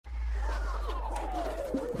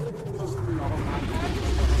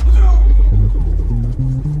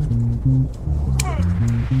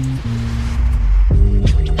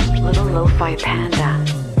by Panda.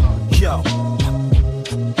 Yo.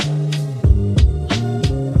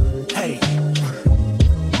 Hey.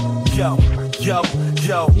 Yo, yo,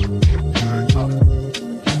 yo.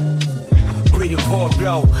 Bring it forward,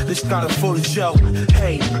 yo. This kind of full of show.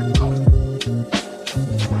 Hey.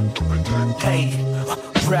 Hey.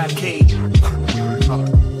 Rap key.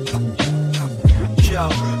 Yo.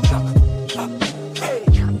 Hey.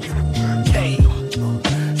 Hey.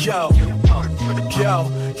 Yo.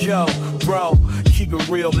 Yo. Yo. Bro. Keep it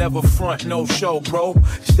real, never front, no show, bro.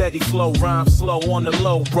 Steady flow, rhyme slow on the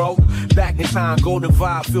low, bro. Back in time, golden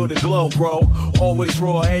vibe, feel the glow, bro. Always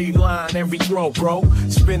raw, every line, every throw, bro.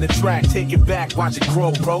 Spin the track, take it back, watch it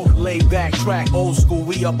grow, bro. Lay back track, old school,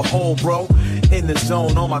 we up a hole, bro. In the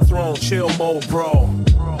zone, on my throne, chill mode, bro.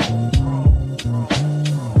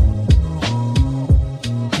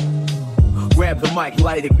 Grab the mic,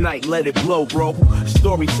 light, ignite, let it blow, bro.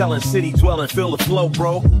 Storytelling, city dwelling, feel the flow,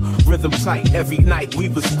 bro. Rhythm tight, every night we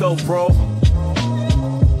bestow, bro.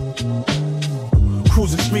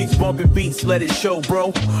 Cruising streets, bumping beats, let it show,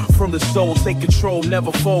 bro. From the soul, take control,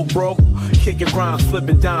 never fold, bro. Kicking rhymes,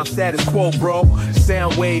 flipping down, status quo, bro.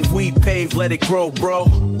 Sound wave, we pave, let it grow, bro.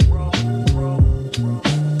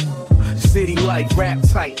 City life, rap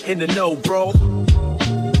tight, in the know, bro.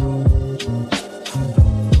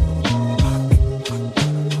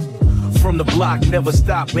 From the block, never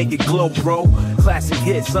stop, make it glow, bro. Classic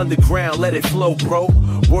hits, underground, let it flow, bro.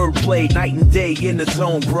 Wordplay, night and day, in the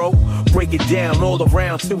zone, bro. Break it down all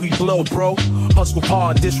around till we blow, bro. Hustle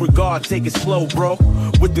hard, disregard, take it slow, bro.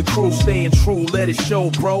 With the crew, staying true, let it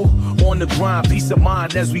show, bro. On the grind, peace of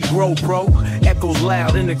mind as we grow, bro. Echoes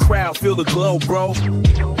loud in the crowd, feel the glow, bro.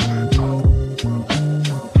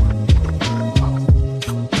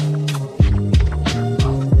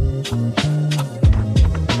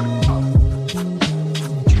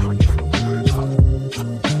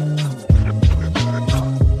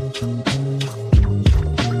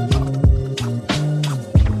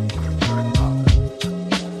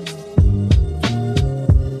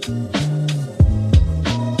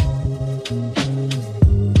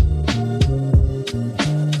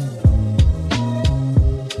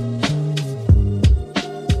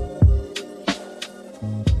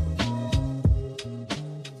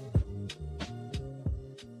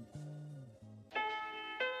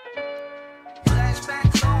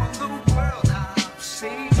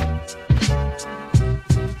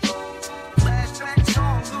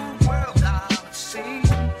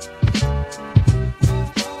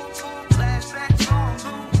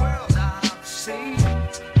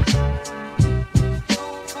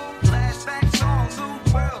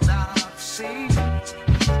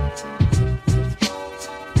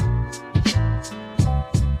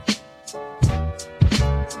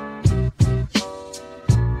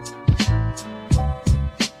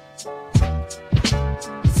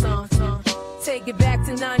 Take it back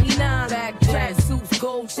to 99. Back track suits,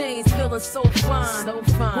 gold chains, feeling so fine.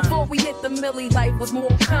 Before we hit the milli, life was more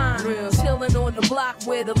kind. Chilling on the block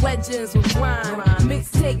where the legends would rhyme.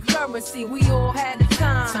 Mixtape currency, we all had the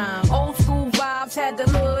time. Old school vibes had the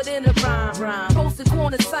hood in the rhyme. Posted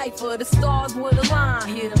corner cipher, the stars would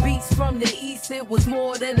align. Beats from the east, it was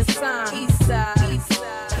more than a sign. East side.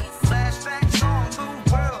 Flashbacks on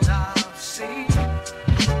the world I've seen.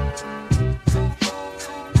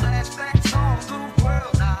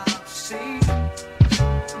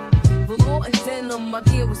 My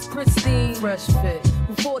gear was pristine, fresh fit.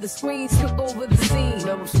 Before the screens took over the scene,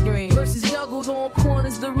 double screen versus juggled on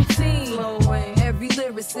corners, the routine. Flowing, every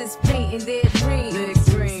lyricist painting their dream. Big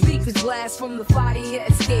dream. Speakers blast from the fire,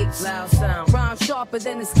 escapes. Loud sound, rhyme sharper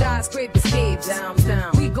than the skyscraper escapes.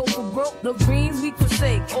 Downtown, we go for broke, no dreams we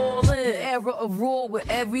forsake. All in, era of raw with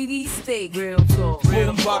every stake. Real talk.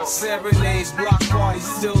 Real box serenades, block parties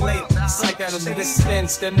still late. Psychedelic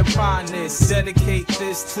distance, then the finest. Dedicate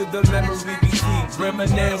this to the memory we keep.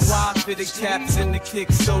 Reminisce why for the caps and the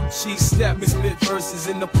kicks so cheap. Step me spit verses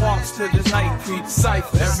in the parks to the night creep.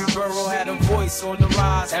 Cypher, every borough had a voice on the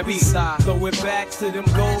rise. Every side, throw it back to them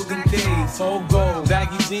golden days. Old gold,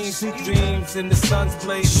 baggy jeans, two dreams in the sun's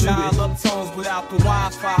blaze. Dial up tones without the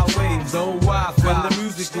Wi-Fi waves. No Wi-Fi, when the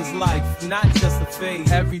music was life, not just a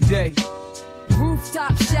phase. Every day.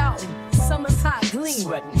 Rooftop shouting, summer's hot gleam,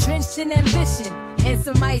 drenched in ambition and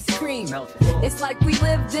some ice cream. It's like we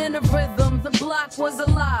lived in a rhythm, the block was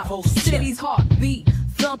alive. City's heartbeat,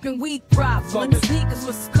 dumping weed props. When the sneakers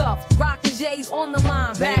were scuffed, rockin' J's on the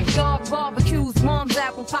line. Backyard barbecues, mom's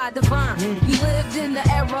apple pie divine. We lived in the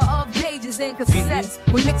era of pages and cassettes,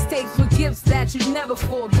 with mixtapes with gifts that you'd never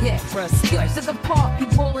forget. Skip to the park, you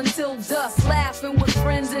roll until dusk, laughing with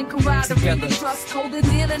friends and camaraderie. Trust holding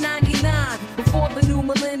dear to 99 before the new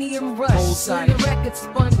millennium rush. When the records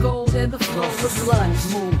spun gold and the flow was blood.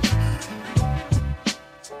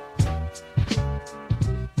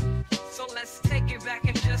 So let's take it back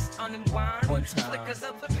and just unwind. Flickers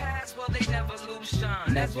of the past, well, they never lose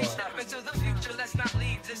shine. As we step into the future, let's not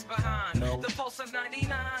leave this behind. The pulse of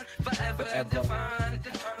 99, forever defined.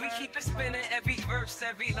 We keep it spinning, every verse,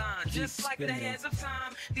 every line. Just like the hands of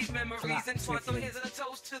time, these memories entwine. So here's a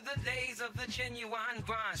toast to the days of the genuine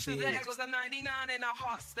grind. To the echoes of 99 in our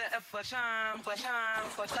hearts, the ever shine, for shine,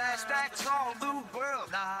 for flashbacks all the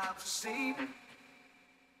world I've seen.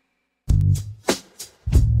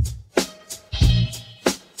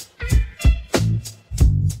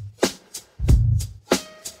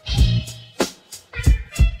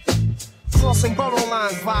 Crossing borough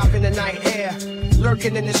lines, vibe in the night air.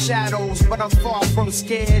 Lurking in the shadows, but I'm far from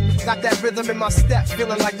scared. Got that rhythm in my step,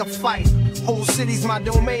 feeling like a fight. Whole city's my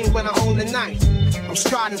domain when I own the night. I'm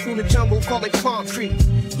striding through the jungle, call it concrete.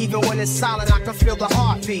 Even when it's silent, I can feel the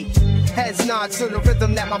heartbeat. Heads nod to the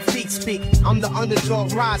rhythm that my feet speak. I'm the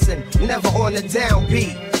underdog rising, never on the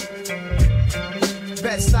downbeat.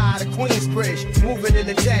 Best side of Queensbridge, moving in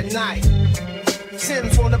the dead night.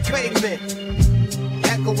 Tim's on the pavement.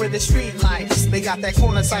 Echo with the street lights. They got that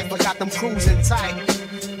corner cipher, got them cruising tight.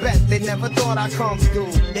 Bet they never thought I'd come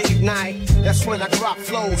through. They ignite, that's when I drop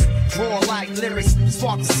flows. Draw like lyrics,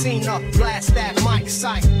 spark the scene up, blast that mic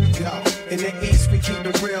sight. Yo, in the east we keep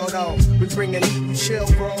it real though. We bring it heat and chill,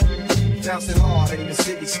 bro. Bouncing hard in the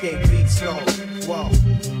cityscape beats slow. Whoa,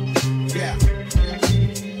 yeah.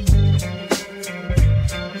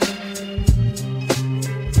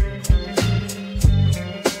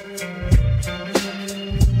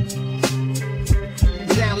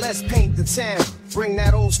 Let's paint the town, bring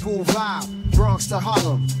that old school vibe, Bronx to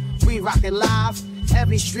Harlem. We rock it live,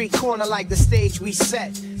 every street corner like the stage we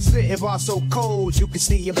set. Spitting bars so cold you can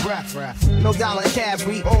see your breath. No dollar cabs,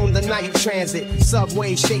 we own the night transit.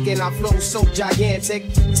 Subway shaking, our flow so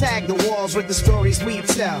gigantic. Tag the walls with the stories we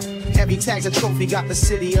tell. Every tag's a trophy, got the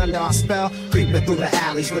city under our spell. Creeping through the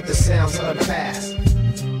alleys with the sounds of the past.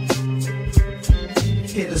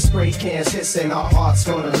 Hear the spray cans hissing, our art's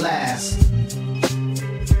gonna last.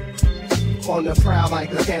 On the prowl like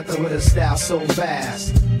the panther with a style so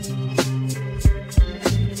vast.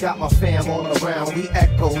 Got my fam all around, we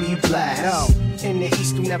echo, we blast. Yo, in the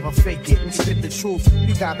east we never fake it, we spit the truth,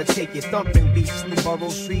 we gotta take it. Thumping beats, New Borough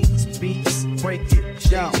streets, beats, break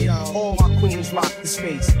it, yo. All our queens rock the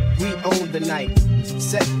space, we own the night,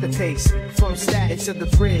 set the pace. From Staten to the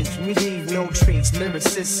bridge, we leave no trace.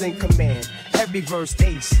 Lyricists in command, every verse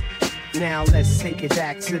ace. Now let's take it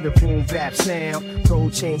back to the boom bap sound.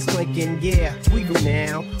 Gold chains clinking, yeah, we go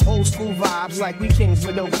now. Old school vibes like we kings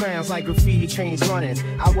with no crowns. Like graffiti trains running,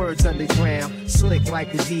 our words underground. Slick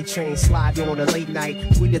like the D-train sliding on a late night.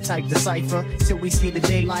 We the type to cipher till we see the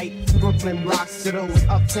daylight. Brooklyn blocks to those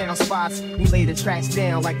uptown spots. We lay the tracks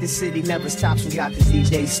down like the city never stops. We got the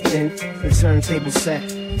DJ spin, the turntable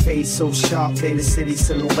set. Face so sharp, they the city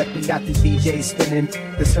silhouette. We got the DJ spinning,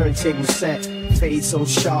 the turntable set. Fade so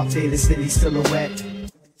sharp, they the city silhouette.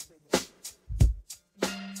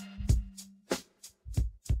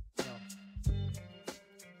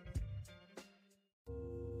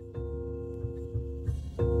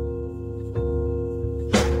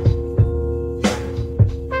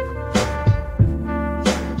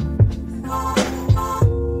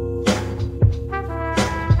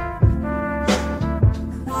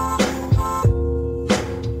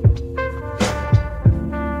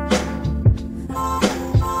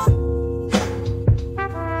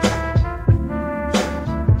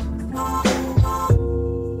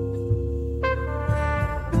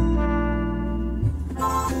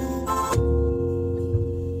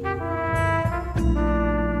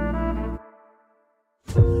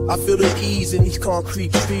 I feel the ease in these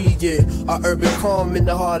concrete trees, yeah. Our urban calm in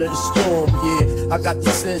the heart of the storm, yeah. I got the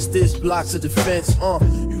sense this block's a defense,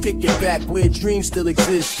 You pick it back where dreams still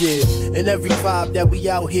exist, yeah. And every vibe that we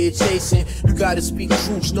out here chasing, you gotta speak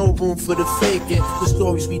truths, no room for the faking. The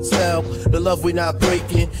stories we tell, the love we're not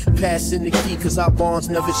breaking. Passing the key cause our bonds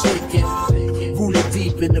never shaking. Rooted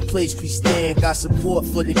deep in the place we stand. Got support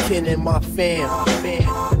for the kin and my fam.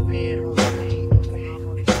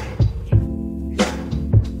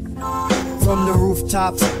 from the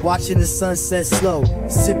rooftops, watching the sunset slow.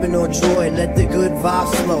 Sipping on joy, let the good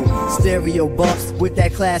vibes flow. Stereo buffs with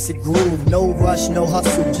that classic groove. No rush, no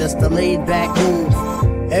hustle, just a laid back move.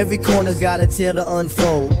 Every corner's got a tale to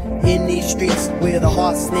unfold. In these streets where the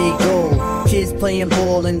hearts stay gold. Kids playing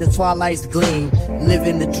ball in the twilight's gleam.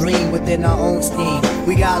 Living the dream within our own steam.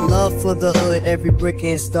 We got love for the hood, every brick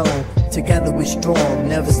and stone. Together we're strong,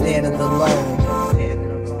 never standing alone.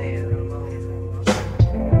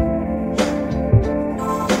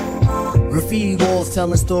 Graffiti walls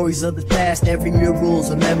telling stories of the past. Every mural's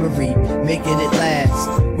a memory, making it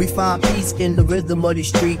last. We find peace in the rhythm of these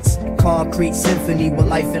streets. Concrete symphony where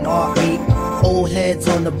life and art meet. Old heads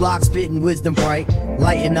on the block spitting wisdom bright.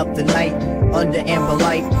 Lighting up the night under amber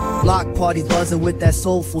light. Block parties buzzing with that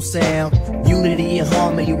soulful sound. Unity and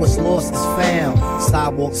harmony, what's lost is found.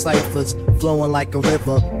 Sidewalk ciphers flowing like a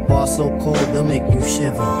river. Bar so cold they'll make you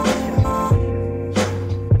shiver.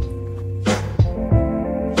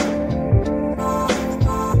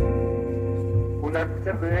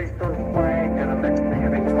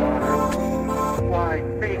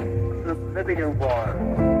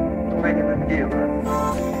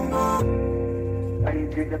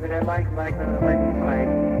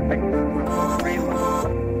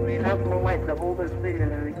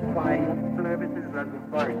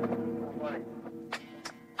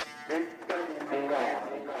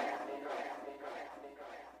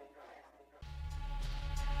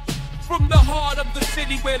 From the heart of the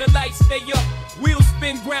city where the lights stay up, wheels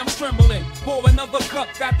spin, ground trembling. Pour another cup,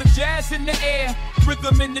 got the jazz in the air,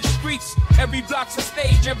 rhythm in the streets. Every block's a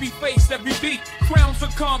stage, every face, every beat. Crowns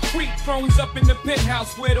of concrete, thrones up in the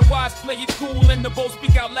penthouse where the wise play it cool and the bold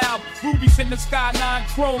speak out loud. Rubies in the skyline,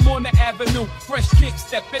 chrome on the avenue. Fresh kicks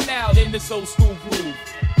stepping out in this old school groove.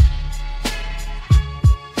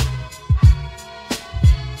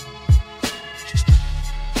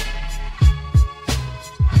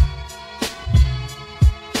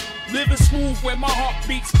 Living smooth where my heart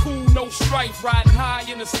beats cool, no strife. Riding high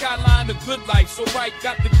in the skyline, the good life. So right,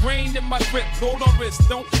 got the grain in my grip, gold on wrist,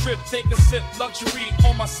 don't trip. Take a sip, luxury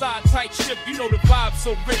on my side, tight ship. You know the vibe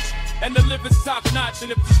so rich, and the living's top notch.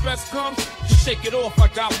 And if the stress comes, just shake it off. I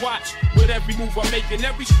got watch with every move I'm making,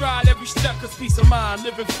 every stride, every step. Cause peace of mind,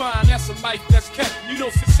 living fine, that's a life that's kept. You know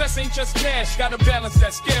success ain't just cash, gotta balance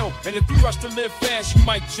that scale. And if you rush to live fast, you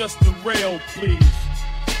might just derail, please.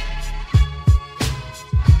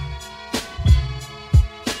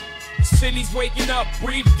 City's waking up,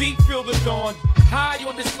 breathe deep, feel the dawn. High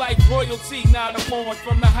on this life, royalty not upon.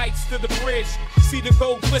 From the heights to the bridge, see the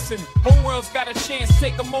gold glisten. Whole world's got a chance,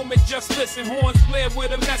 take a moment, just listen. Horns blare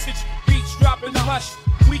with a message, beats drop in the hush.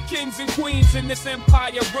 We kings and queens in this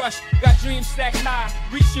empire rush. Got dreams stacked high,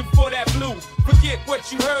 reaching for that blue. Forget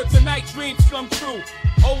what you heard tonight, dreams come true.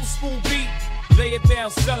 Old school beat, lay it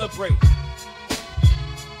down, celebrate.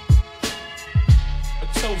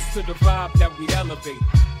 A toast to the vibe that we elevate.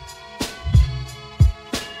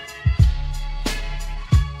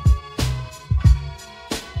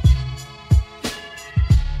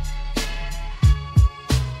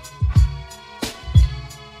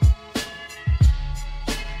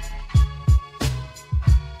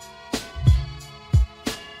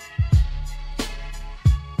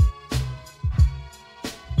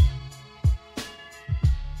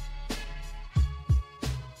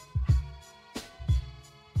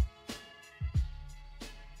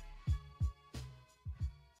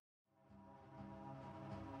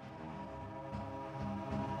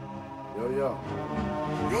 Yo.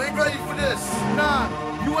 You ain't ready for this. Nah,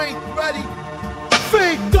 you ain't ready.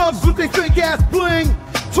 Fake thugs with they fake ass bling.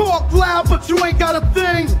 Talk loud, but you ain't got a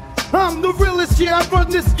thing. I'm the realest, yeah, I run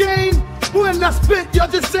this game. When I spit, y'all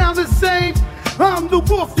just sound the same. I'm the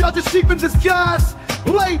wolf, y'all just sheep in disguise.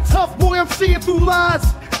 Play tough, boy, I'm seeing through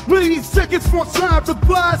lies. Bleeding seconds for time to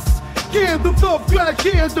bust. Get the thought, gotta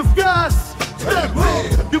get the guys.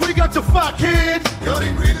 You ain't got your fuck head. Y'all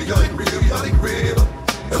ain't real, y'all ain't real, y'all ain't real.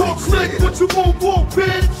 Talk slick, but you won't walk,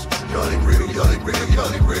 bitch. Y'all ain't real, y'all ain't real,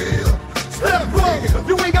 y'all ain't real. Step up,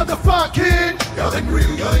 you ain't got the fuck head. Y'all ain't real,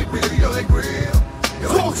 y'all ain't real, y'all ain't real.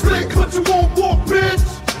 Talk slick, but you won't walk,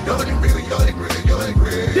 bitch. Y'all ain't real, y'all ain't real, y'all ain't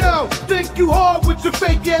real. Yo, think you hard with your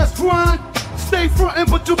fake ass grind. Stay frontin',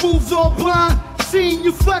 but your moves all blind. Seeing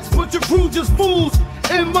you flex, but your crew just fools.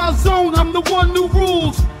 In my zone, I'm the one who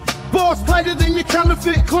rules. Bars tighter than your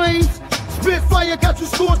counterfeit claims. Spitfire got you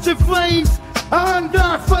scorched in flames. I'm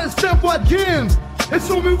dying for step again. It's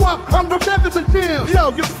only walk, I'm the them.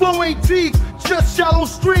 Yo, your flow ain't deep, just shallow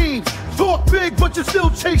streams. Talk big, but you're still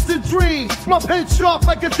chasing dreams. My pen sharp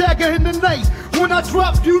like a dagger in the night. When I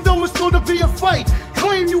drop, you know it's gonna be a fight.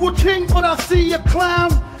 Claim you a king, but I see a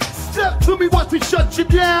clown. Step to me, watch me shut you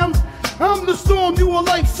down. I'm the storm, you are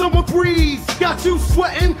like summer breeze. Got you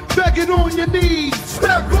sweating, begging on your knees.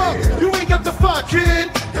 Step up, you ain't got the fight,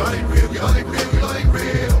 kid. Y'all ain't real, y'all ain't real, y'all ain't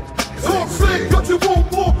real. Talk slick, but you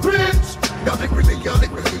won't walk, bitch. Y'all ain't real, y'all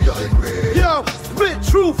ain't real, y'all ain't real. Yo, spit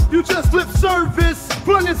truth, you just lip service.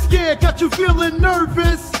 Running scared, got you feeling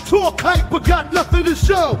nervous. Talk hype, but got nothing to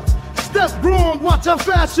show. Step wrong, watch how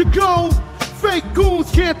fast you go. Fake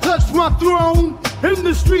goons can't touch my throne. In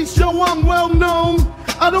the streets, yo, I'm well known.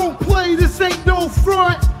 I don't play, this ain't no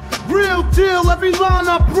front. Real deal, every line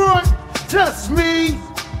I brunt. Test me,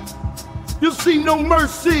 you'll see no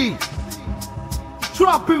mercy.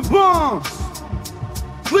 Dropping bombs,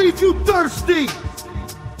 leave you thirsty.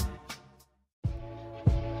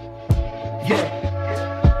 Yeah,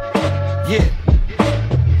 yeah.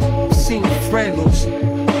 Seen friend lose.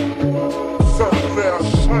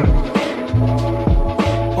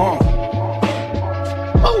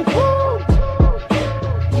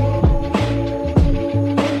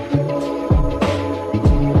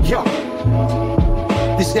 Yo,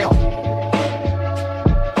 this hell.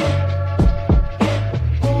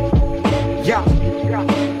 Yeah.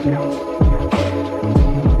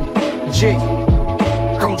 G,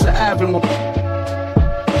 come to Avenue.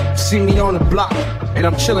 See me on the block, and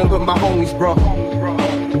I'm chilling with my homies, bro.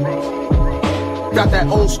 Got that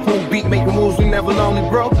old school beat, making moves, we never lonely,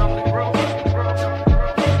 bro.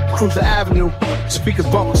 Cruise the Avenue, speakers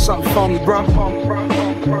bumping something for me, bro.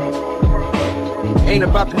 Ain't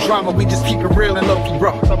about the drama, we just keep it real and low-key,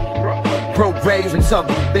 bro. Broke raves and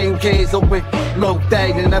something, thing K's open, low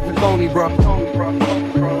thang and nothing phony, bro.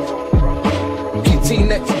 PT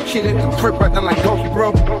next to kid in the crib right now like Goki,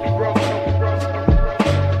 bro.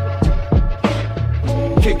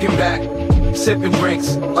 Kicking back, sipping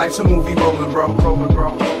drinks, life's a movie rolling,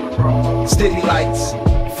 bro. Steady lights,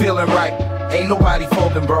 feeling right, ain't nobody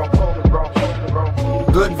folding, bro.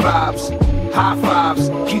 Good vibes, high fives,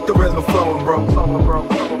 keep the rhythm flowing,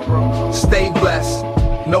 bro. Stay blessed,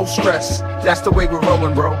 no stress, that's the way we're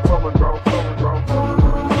rolling, bro.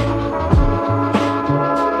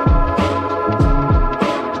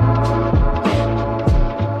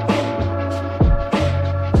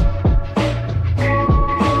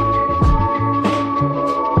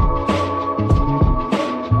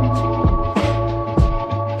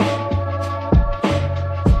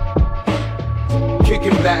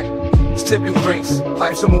 Sipping drinks,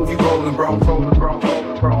 life's a movie rolling, bro.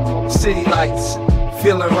 City lights,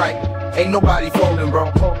 feeling right, ain't nobody folding, bro.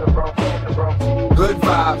 Good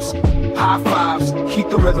vibes, high fives, keep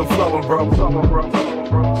the rhythm flowing,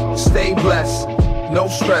 bro. Stay blessed, no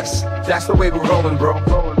stress, that's the way we're rolling, bro.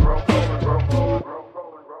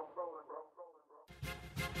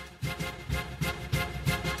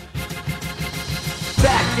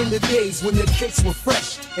 Back in the days when the kicks were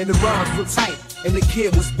fresh and the rhymes were tight and the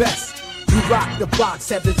kid was best. We rocked the box,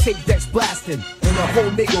 had the tape decks blasting, and the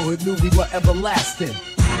whole neighborhood knew we were everlasting.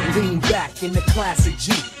 Lean back in the classic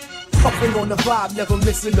Jeep, puffing on the vibe, never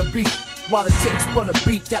missing a beat, while the tape spun a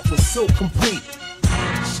beat that was so complete.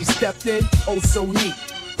 She stepped in, oh so neat.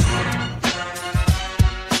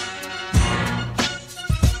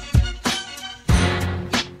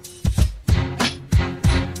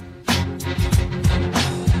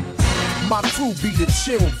 My crew be the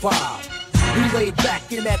chill vibe. We laid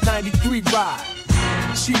back in that 93 ride.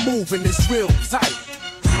 She moving, it's real tight.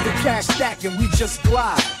 The cash stacking, we just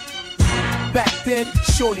glide. Back then,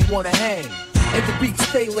 shorty wanna hang, and the beats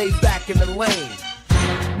stay laid back in the lane.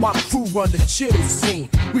 My crew run the chill scene.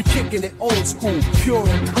 We kicking it old school, pure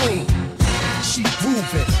and clean. She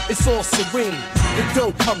grooving, it's all serene. The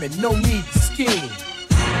dough coming, no need to scheme.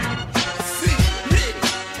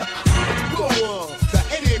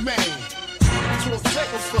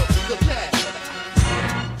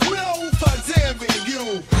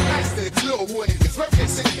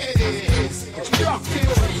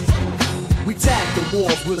 We tag the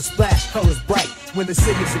walls with a splash, colors bright. When the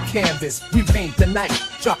city's a canvas, we paint the night.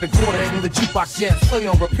 Dropping quarter in the jukebox jams, play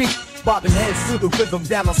on repeat. Bobbing heads to the rhythm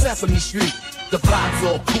down on Sesame Street. The vibes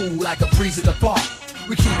all cool like a breeze in the park.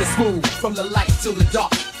 We keep it smooth from the light to the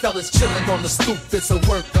dark. Fellas chilling on the stoop, it's a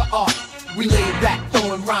work of art. We laid back,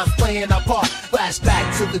 throwing rhymes, playing our part.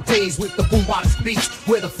 Flashback to the days with the boombox beats,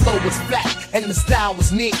 where the flow was flat and the style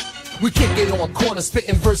was neat. We kick it on corners,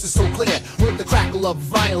 spitting verses so clear. With the crackle of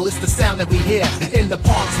vinyl, it's the sound that we hear. In the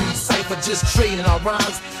parks, we cipher, just trading our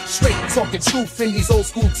rhymes. Straight talking truth in these old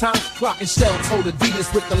school times. Rocking shell-toed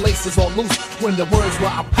Adidas with the laces all loose. When the words were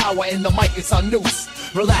our power and the mic is our noose.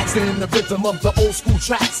 Relaxing in the rhythm of the old school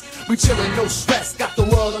tracks. We chillin', no stress, got the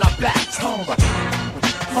world on our backs. Humble,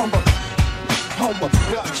 humble, humble.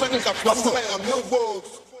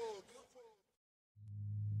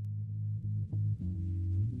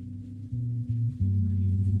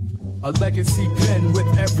 A legacy pen with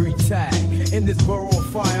every tag. In this borough of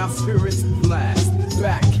fire, our spirits blast.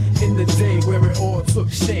 Back in the day where it all took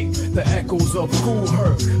shape, the echoes of Cool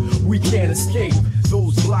Herc, we can't escape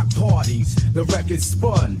those block parties. The record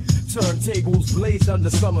spun, turntables blazed under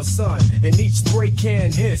summer sun, and each spray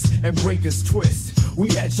can hiss and breakers twist. We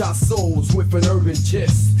etch our souls with an urban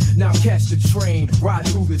gist. Now catch the train, ride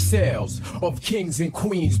through the tales of kings and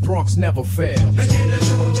queens. Bronx never fails.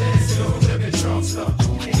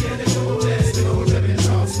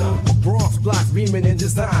 Bronx blocks beaming in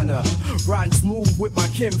designer, riding smooth with my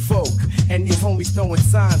kinfolk, and these homies throwing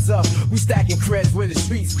signs up. We stacking creds where the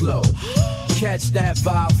streets glow. Catch that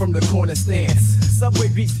vibe from the corner stands. Subway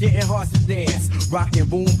beats getting hard to dance. Rockin'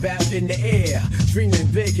 boom bap in the air. Dreaming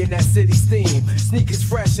big in that city's theme. Sneakers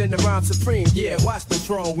fresh and the rhyme supreme. Yeah, watch the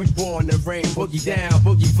throne, we born to reign. Boogie down,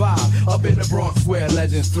 boogie vibe. Up in the Bronx where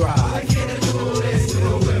legends thrive.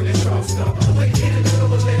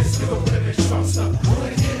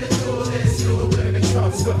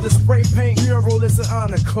 With the spray paint mural is an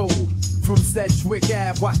honor code. From Sedgwick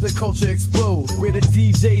Ave, watch the culture explode. Where the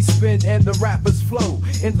DJs spin and the rappers flow.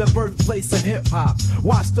 In the birthplace of hip-hop,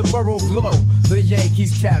 watch the borough glow. The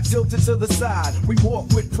Yankees cap tilted to the side. We walk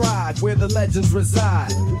with pride where the legends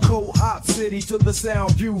reside. Co-op city to the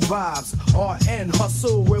sound view vibes. Art and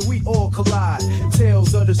hustle where we all collide.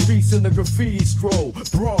 Tales of the streets and the graffiti scroll.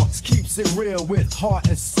 Bronx keeps it real with heart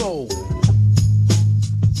and soul.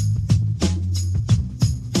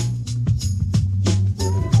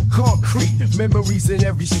 Concrete, memories in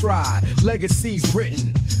every stride. Legacies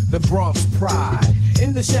written, the Bronx pride.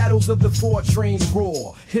 In the shadows of the 4 trains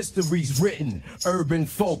roar. History's written, urban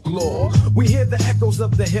folklore. We hear the echoes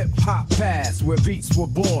of the hip-hop past. Where beats were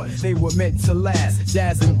born, they were meant to last.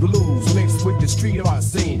 Jazz and blues mixed with the street art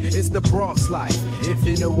scene. It's the Bronx life, if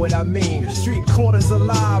you know what I mean. Street corners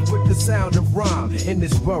alive with the sound of rhyme. In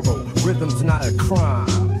this borough, rhythm's not a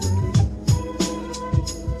crime.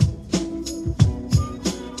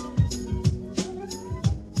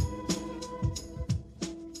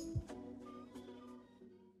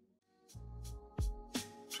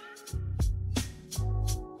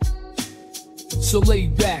 So lay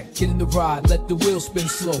back in the ride, let the wheel spin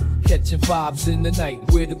slow. Catching vibes in the night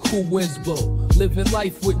where the cool winds blow. Living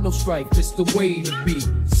life with no strife, it's the way to be.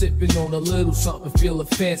 Sipping on a little something, feeling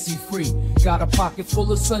fancy free. Got a pocket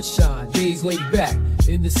full of sunshine, days laid back.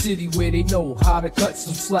 In the city where they know how to cut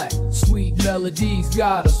some slack. Sweet melodies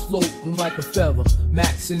got us floating like a feather.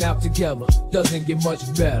 Maxing out together, doesn't get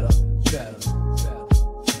much better.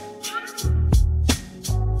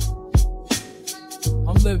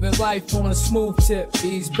 Living life on a smooth tip,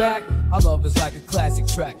 ease back. Our love is like a classic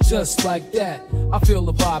track, just like that. I feel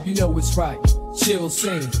the vibe, you know it's right. Chill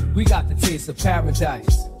scene, we got the taste of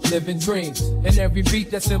paradise. Living dreams, and every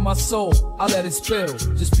beat that's in my soul, I let it spill.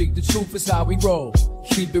 Just speak the truth, it's how we roll.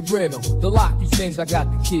 Keep it real, the lock, you things, I got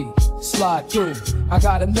the key. Slide through, I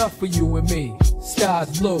got enough for you and me.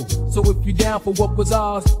 Sky's blue, so if you down for what was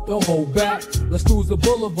ours, don't hold back. Let's cruise the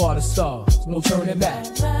boulevard of stars, no turning back.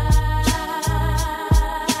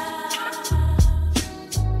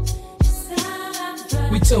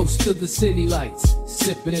 We toast to the city lights,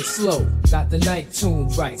 sipping it slow. Got the night tune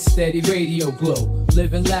right, steady radio glow.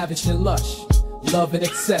 Living lavish and lush, love in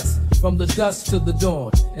excess. From the dusk to the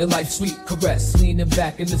dawn, and life's sweet caress. Leaning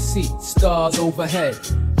back in the seat, stars overhead.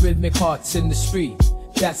 Rhythmic hearts in the street,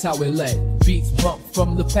 that's how it led. Beats bump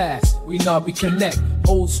from the past, we know we connect.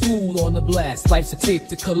 Old school on the blast, life's a tape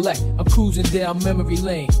to collect. I'm cruising down memory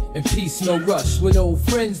lane, in peace no rush. With old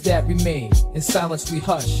friends that remain, in silence we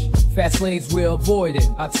hush. Fast lanes we're avoiding,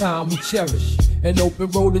 our time we cherish. An open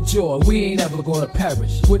road of joy, we ain't ever gonna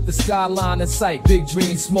perish. With the skyline in sight, big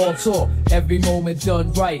dreams, small talk. Every moment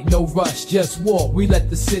done right, no rush, just walk. We let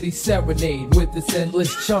the city serenade with its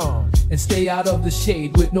endless charm. And stay out of the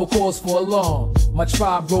shade with no cause for alarm. My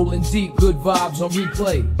tribe rolling deep, good vibes on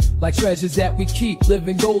replay. Like treasures that we keep,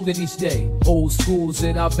 living golden each day. Old schools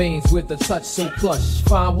in our veins with a touch so plush.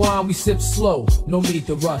 Fine wine we sip slow, no need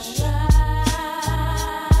to rush.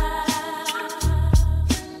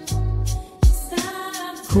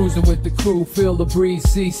 Cruising with the crew, feel the breeze,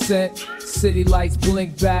 see scent. City lights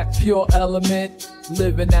blink back, pure element.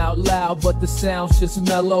 Living out loud, but the sound's just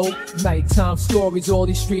mellow. Nighttime stories, all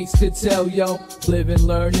these streets could tell, yo. Living,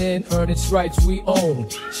 learning, earning stripes we own.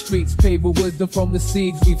 Streets paved with wisdom from the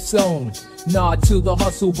seeds we've sown. Nod to the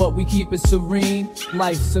hustle, but we keep it serene.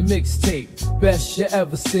 Life's a mixtape, best you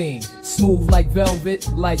ever seen. Smooth like velvet,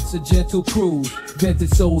 life's a gentle cruise.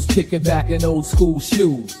 Vintage souls kicking back in old school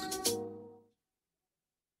shoes.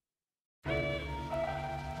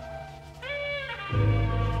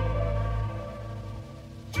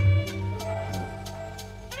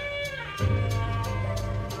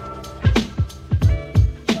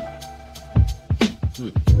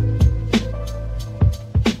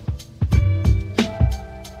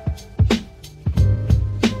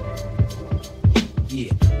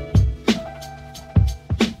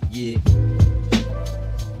 Yeah.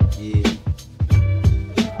 Yeah.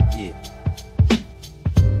 Yeah.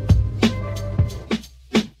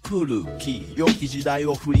 古き良き時代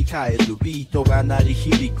を振り返るビートが鳴り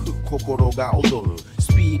響く心が踊るス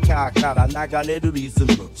ピーカーから流れるリズ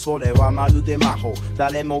ムそれはまるで魔法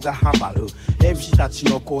誰もがハマる MC たち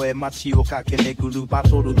の声街を駆け巡るバ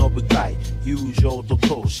トルの舞台友情と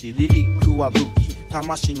闘志リリックは武器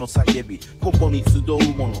魂の叫びここに集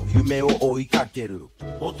う者夢を追いかける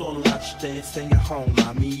音のなちてせや本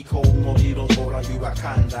波高の色空湯は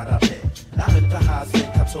かんだらで慣れたはず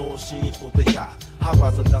か調子にポテカハワ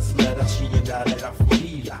ザダスならしげられらフ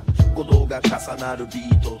リーラ鼓動が重なるビ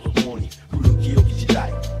ートとともに古き良き時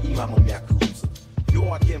代今も脈打つ夜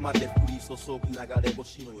明けまで降り注ぐ流れ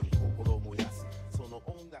星のように心を燃やすその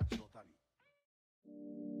音楽の旅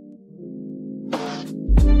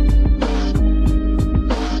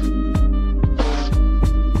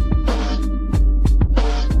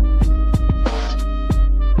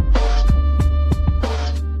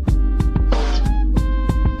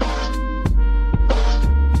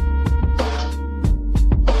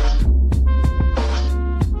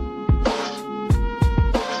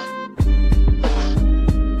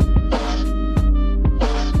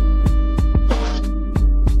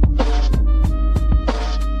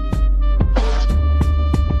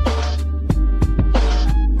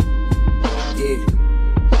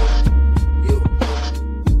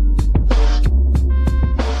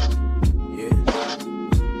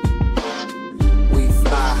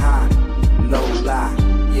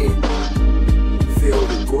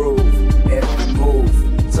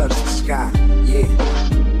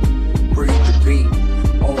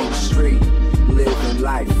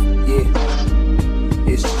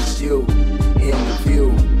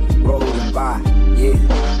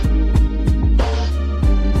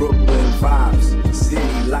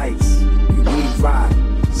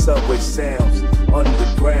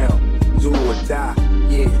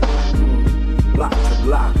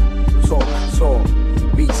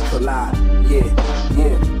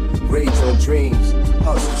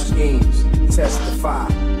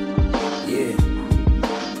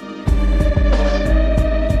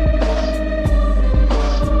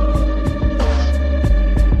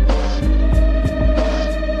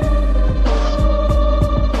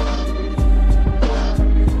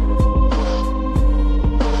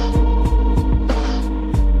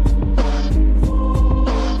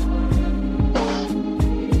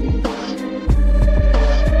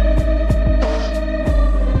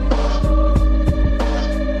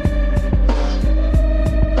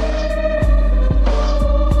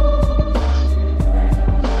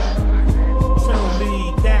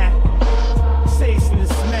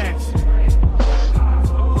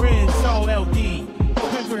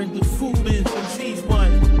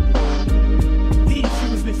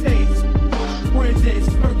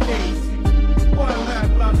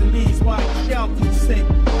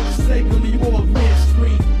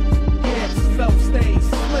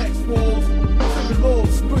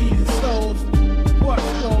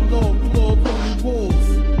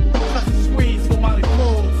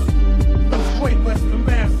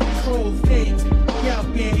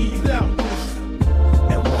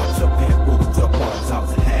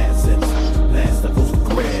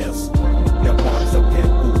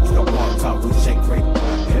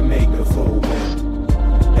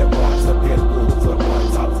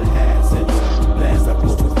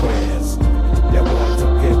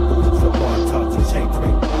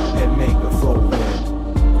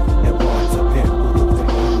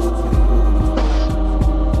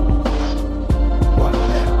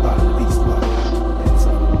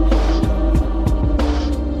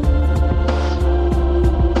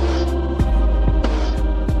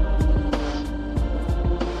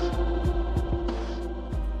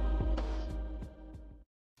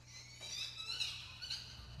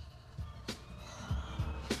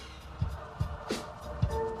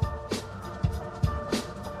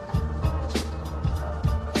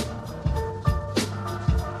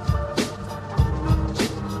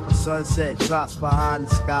Sunset drops behind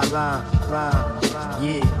the skyline.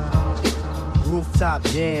 Yeah. Rooftop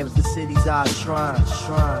jams, the city's our shrine.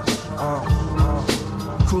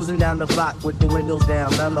 Cruising down the block with the windows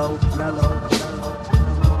down, mellow.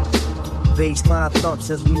 Baseline thumps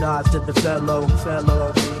as we nod to the fellow.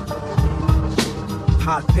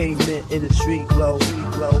 Hot pavement in the street glow.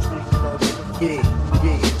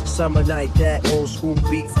 Yeah. Summer night, that old school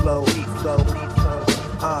beat flow.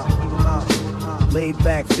 Laid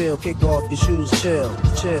back feel, kick off your shoes, chill.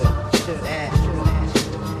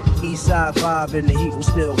 East side vibe and the heat was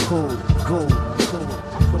still cool.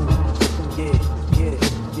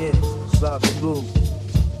 Yeah. Slug blue.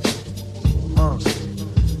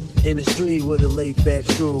 In the street with a laid back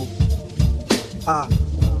crew.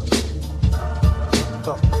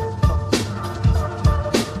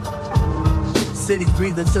 City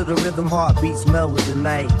breathing to the rhythm, heartbeats melt with the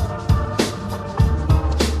night.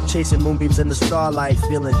 Chasing moonbeams in the starlight,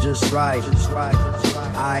 feeling just right.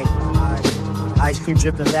 Ice cream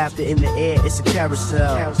dripping, laughter in the air, it's a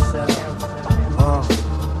carousel.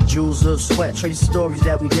 Jewels of sweat, trace stories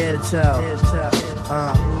that we dare to tell.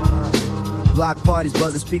 Block parties,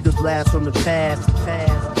 buzzing speakers blast from the past.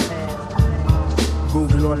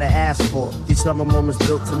 Grooving on the asphalt, these summer moments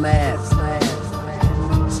built to last.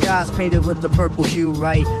 Skies painted with the purple hue,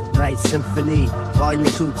 right? Night symphony, volume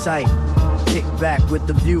too tight. Kick back with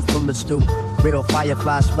the view from the stoop. Real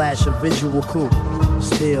firefly splash, a visual coup.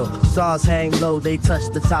 Still, stars hang low, they touch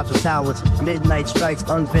the tops of towers. Midnight strikes,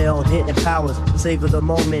 unveil hidden powers. Savor the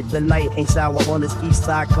moment, the night ain't sour. On this east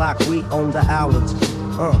side clock, we own the hours.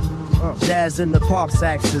 Jazz in the park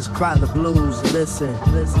saxes, cry the blues, listen.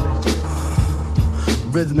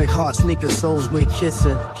 Rhythmic heart, sneaker souls, we're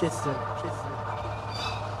kissing.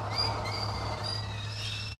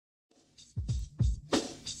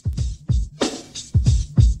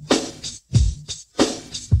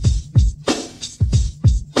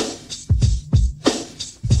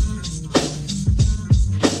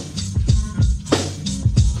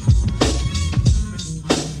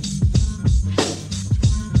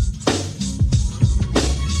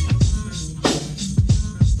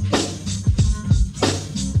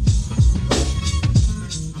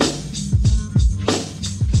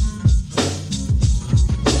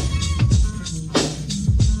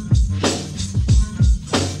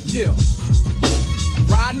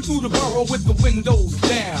 Riding through the borough with the windows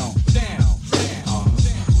down.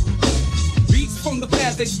 Beats from the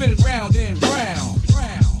past, they spin round and round.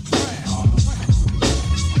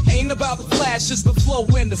 Ain't about the flash, just the flow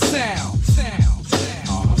and the sound.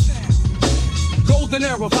 Golden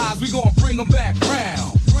era vibes, we gon' bring them back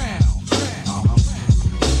round.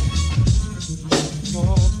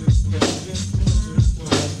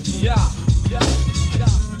 Yeah.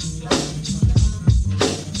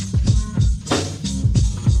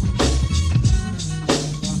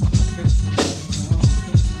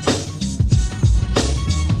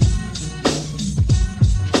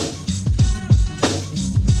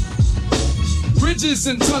 Bridges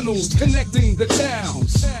and tunnels connecting the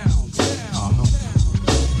towns.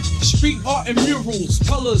 Street art and murals,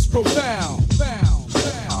 colors profound.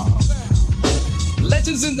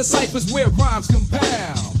 Legends in the ciphers where rhymes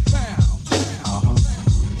compound.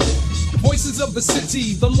 Voices of the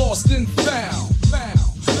city, the lost and found.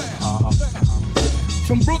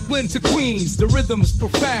 From Brooklyn to Queens, the rhythm's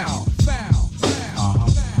profound.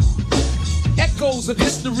 Echoes of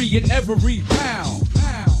history in every pound.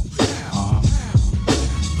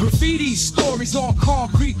 Graffiti stories on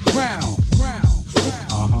concrete ground.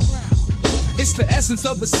 It's the essence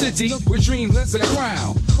of the city where dreams are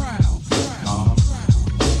crowned.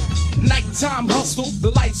 Nighttime hustle, the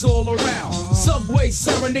lights all around. Subway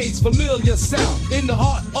serenades, familiar sound. In the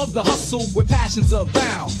heart of the hustle where passions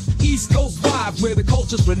abound. East Coast vibes where the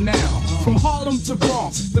culture's renowned. From Harlem to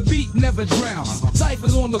Bronx, the beat never drowns.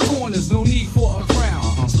 Ciphers on the corners, no need for a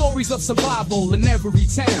crown. Stories of survival in every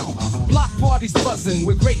town. Block parties buzzing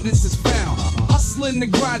where greatness is found. Hustling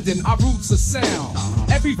and grinding, our roots are sound.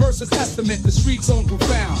 Every verse a testament, the streets on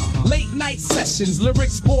profound. Late night sessions,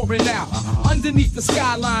 lyrics pouring out. Underneath the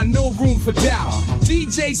skyline, no room for doubt.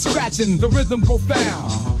 DJ scratching, the rhythm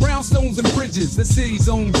profound. Brownstones and bridges, the city's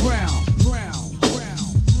own ground.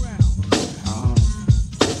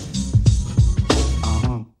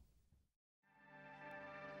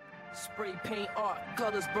 Spray paint art,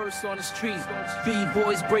 colors burst on the street.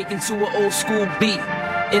 B-boys break into an old school beat.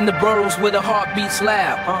 In the boroughs where the heart beats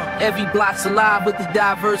loud. Every block's alive with a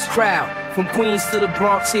diverse crowd. From Queens to the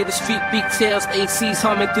Bronx, hear the street beat tales. ACs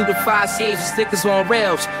humming through the fire stage, stickers on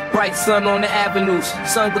rails. Bright sun on the avenues,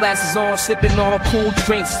 sunglasses on, sipping on cool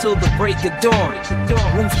drinks till the break of dawn.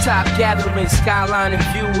 Rooftop gathering, skyline in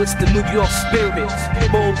view. It's the New York spirit,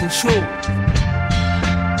 bold and true.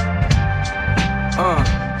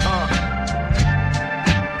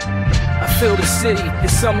 I feel the city,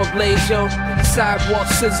 it's summer blaze, yo. Sidewalk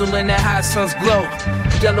sizzle and that hot sun's glow.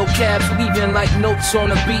 Yellow cabs leaving like notes on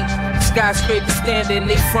a beat. Skyscrapers standing,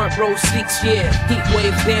 they front row seats, yeah. Heat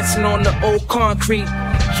waves dancing on the old concrete.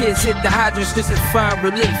 Kids hit the hydrants just to find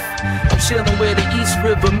relief. I'm chilling where the East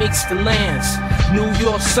River meets the lands. New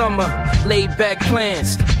York summer, laid back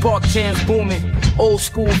plans. Park jams booming, old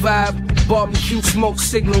school vibe. Barbecue smoke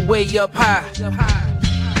signal way up high.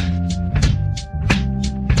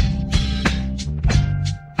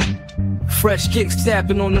 Fresh kicks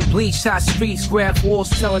tapping on the bleach, hot streets, graph walls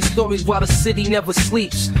telling stories while the city never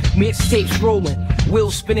sleeps. Mixtapes rolling,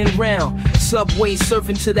 wheels spinning round, subway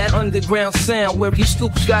surfing to that underground sound. Where every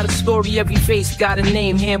stoop's got a story, every face got a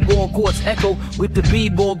name. Handball courts echo with the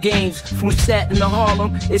b-ball games. From Staten to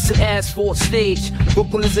Harlem, it's an asphalt stage.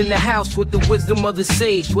 Brooklyn is in the house with the wisdom of the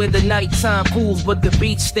sage. Where the nighttime cools, but the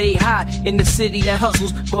beats stay hot. In the city that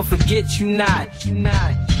hustles, but forget you not.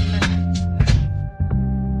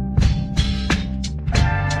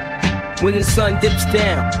 When the sun dips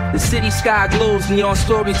down, the city sky glows, neon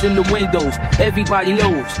stories in the windows. Everybody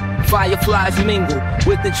knows, fireflies mingle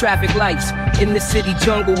with the traffic lights. In the city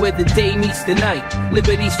jungle where the day meets the night,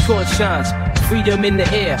 liberty's torch shines, freedom in the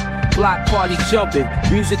air. Block parties jumping,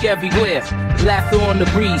 music everywhere. Laughter on the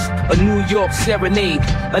breeze, a New York serenade.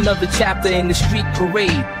 Another chapter in the street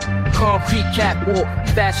parade. Concrete catwalk,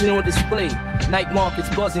 fashion on display. Night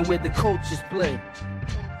markets buzzing where the coaches play.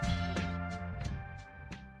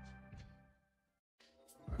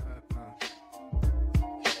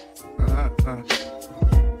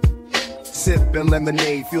 Sipping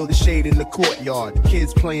lemonade, feel the shade in the courtyard.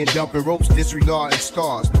 Kids playing jumping ropes, disregarding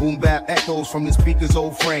stars. Boom bap echoes from the speaker's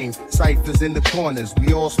old frame. Ciphers in the corners,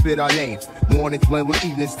 we all spit our name. Mornings blend with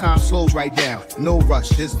evenings, time slows right down. No rush,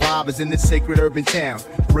 this vibe is in this sacred urban town.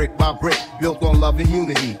 Brick by brick, built on love and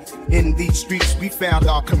unity. In these streets, we found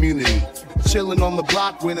our community. Chilling on the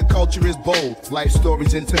block where the culture is bold. Life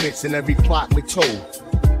stories intermixed in every plot we're told.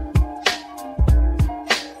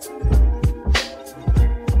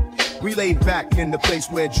 We laid back in the place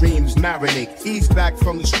where dreams marinate. Ease back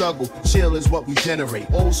from the struggle, chill is what we generate.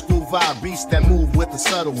 Old school vibe, beats that move with a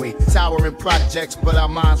subtle weight. Towering projects, but our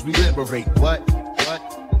minds we liberate. What?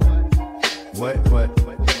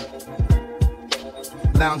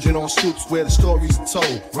 Lounging on stoops where the stories are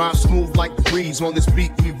told. Rhyme smooth like the breeze, on this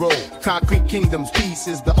beat we roll. Concrete kingdoms, peace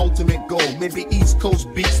is the ultimate goal. Maybe East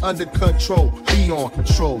Coast beats under control. Be on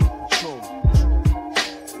control.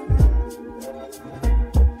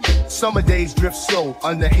 Summer days drift slow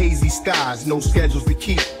under hazy skies. No schedules to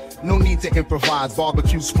keep, no need to improvise.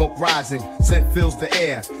 Barbecue smoke rising, scent fills the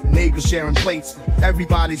air. Neighbors sharing plates,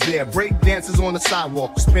 everybody's there. Break dancers on the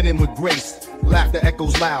sidewalk, spinning with grace. Laughter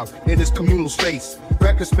echoes loud in this communal space.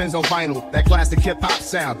 Record spins on vinyl, that classic hip-hop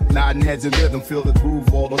sound. Nodding heads in rhythm, feel the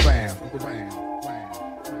groove all around.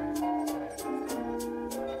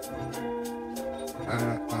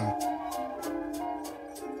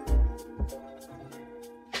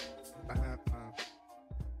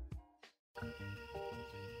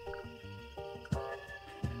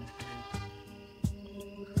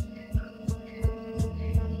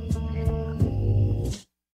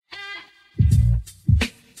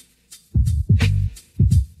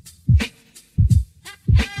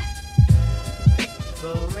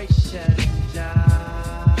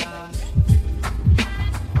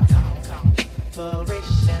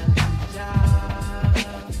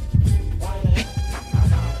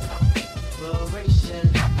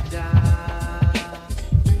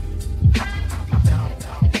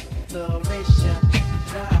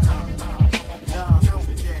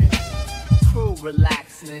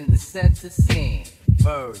 Relaxing in the center scene,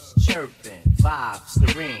 birds chirping, vibes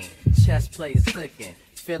serene, chess players clicking,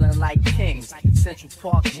 feeling like kings. Central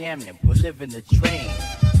Park jamming, we're living the dream.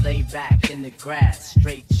 Lay back in the grass,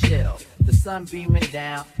 straight chill. The sun beaming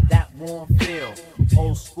down, that warm feel.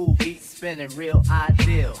 Old school beat spinning, real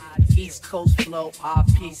ideal. East Coast flow, our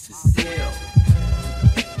piece is sealed.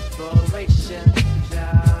 Exploration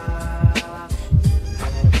job.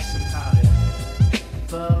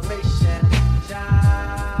 Exploration job.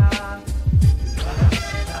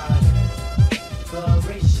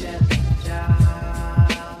 Exploration job.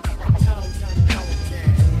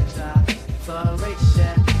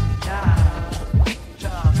 Exploration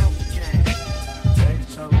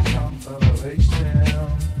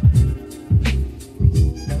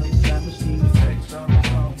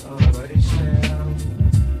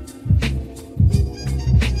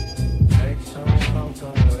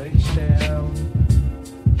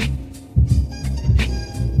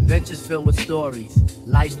Benches filled with stories,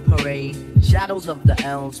 life's parade. Shadows of the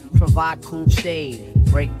elms provide cool shade.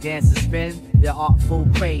 Break dancers spin their artful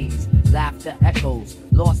praise. Laughter echoes,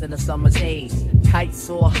 lost in the summer's haze. Kites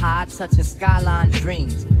soar high, touching skyline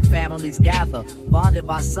dreams. Families gather, bonded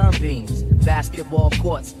by sunbeams. Basketball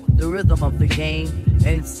courts, the rhythm of the game.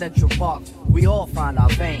 In Central Park, we all find our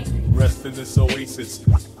vein. Rest in this oasis,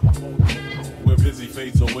 where busy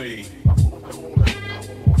fades away.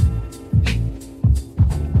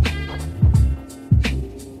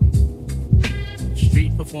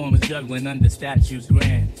 Street performers juggling under statues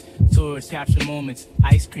grand. Tourists capture moments,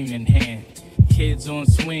 ice cream in hand. kids on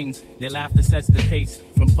swings, their laughter sets the pace.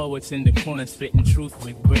 From poets in the corner spitting truth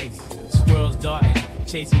with grace. Squirrels darting,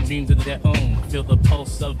 chasing dreams of their own. Feel the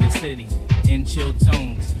pulse of the city in chill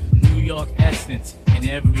tones. New York essence in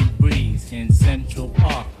every breeze. In Central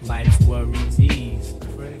Park, life's worries ease.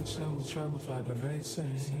 Afraid some trouble by the very same.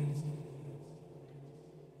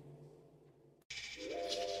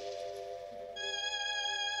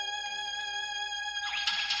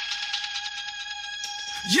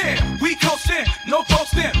 Yeah, we coastin', no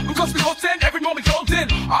boasting, because we hostin', every moment golden.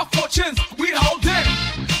 Our fortunes, we holdin'.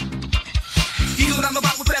 Easing on the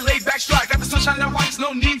block with that laid back stride. Got the sunshine in our pockets,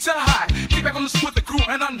 no need to hide. Get back on the street with the crew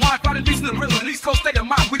and unwind. Finding peace in the real and East Coast state of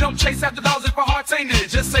mind. We don't chase after dollars if our hearts ain't in it.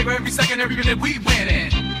 Just savor every second, every minute we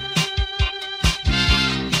winning.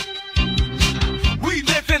 We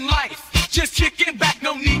living life, just kicking back,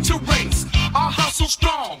 no need to race. Our hustle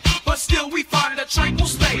strong, but still we find a tranquil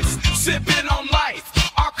space. Sipping on life.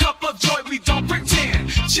 Our cup of joy, we don't pretend.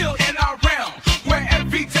 Chill in our realm, where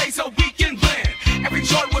every day's a weekend blend. Every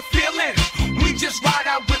joy we're feeling, we just ride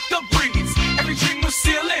out with the breeze. Every dream we're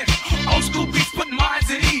sealing, old school beats put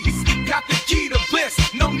minds at ease. Got the key to bliss,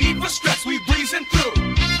 no need for stress, we breezing through.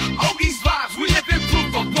 All these vibes, we live in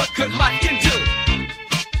proof of what good life can do.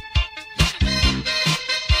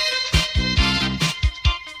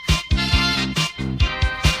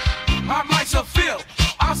 Our minds are filled,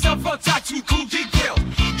 ourselves are tied to cool deep grill.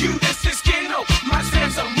 You this is Keno, my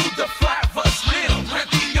stance on move the flat for slim.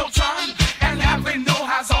 Ready your time, and having no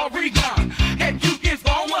has already done. And you get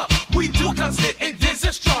warm up, we do cause it is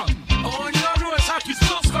a strong. Oh, and you know it's happy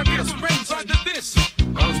still stuck here, springs under this.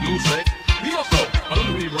 Alles gut, right? We also,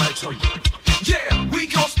 I'll be right to you. yeah, we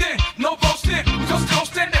coastin', no boasting, cause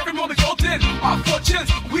coastin', every moment golden. Our fortunes,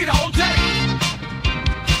 we the whole day.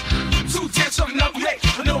 2 10 something up late,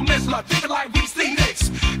 no miss luck, thinking like we see next.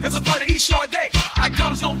 It's a part of each short day. I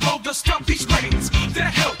comes no blow to stump these grains.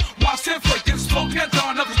 That help, whilst inflicting smoke and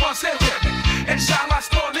dawn of his once head living. And shine like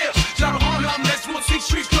store lives, shout out on them, let's see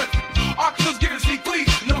streets drift. Our clubs giving sneak bleed,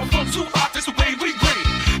 number 4 2 artists, the way we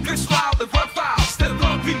breathe. This file, the run file, still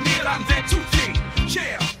love we need, I'm there to think.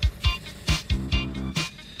 Yeah.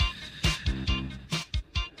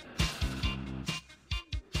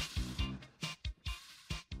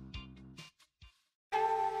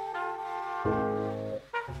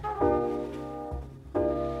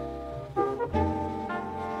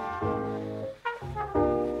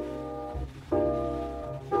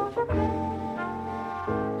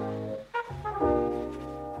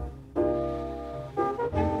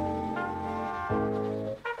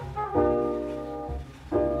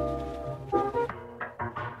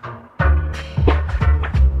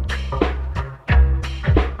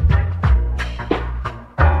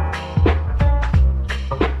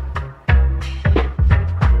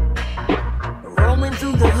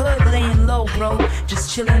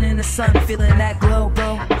 Chillin' in the sun, feeling that glow,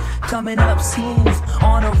 bro. Coming up smooth,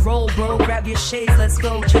 on a roll, bro. Grab your shades, let's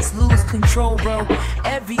go, just lose control, bro.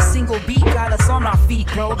 Every single beat got us on our feet,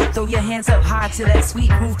 bro. Throw your hands up high to that sweet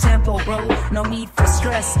groove tempo, bro. No need for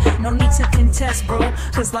stress, no need to contest, bro.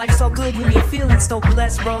 Cause life's so good when you're feeling so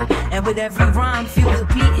blessed, bro. And with every rhyme, feel the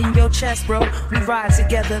beat in your chest, bro. We ride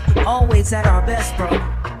together, always at our best, bro.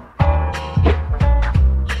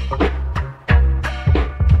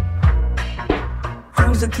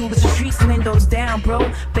 Cruising through the streets, windows down,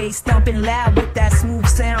 bro. Bass thumping loud with that smooth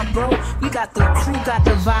sound, bro. We got the crew, got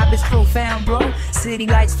the vibe, it's profound, bro. City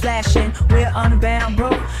lights flashing, we're unbound,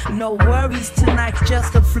 bro. No worries tonight,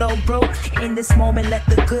 just the flow, bro. In this moment, let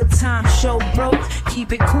the good time show, bro.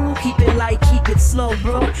 Keep it cool, keep it light, keep it slow,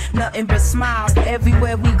 bro. Nothing but smiles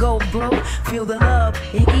everywhere we go, bro. Feel the love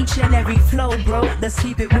in each and every flow, bro. Let's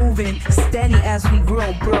keep it moving, steady as we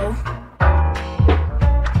grow, bro.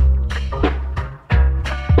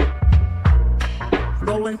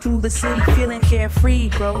 Rolling through the city, feeling carefree,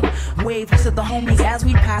 bro. Wave to the homies as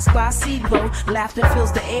we pass by, see, bro. Laughter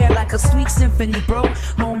fills the air like a sweet symphony, bro.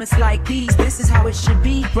 Moments like these, this is how it should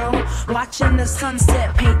be, bro. Watching the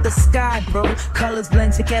sunset paint the sky, bro. Colors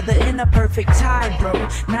blend together in a perfect tide, bro.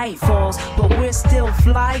 Night falls, but we're still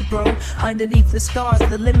fly, bro. Underneath the stars,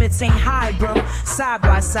 the limits ain't high, bro. Side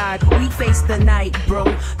by side, we face the night, bro.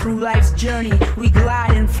 Through life's journey, we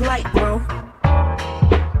glide in flight, bro.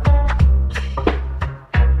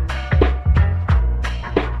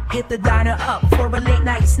 hit the diner up for a late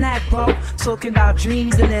night snack, bro. Talking about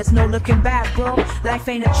dreams and there's no looking back, bro. Life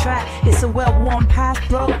ain't a trap, it's a well-worn path,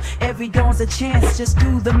 bro. Every dawn's a chance, just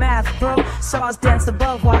do the math, bro. Stars dance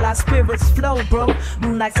above while our spirits flow, bro.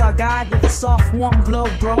 Moonlight's our guide with a soft, warm glow,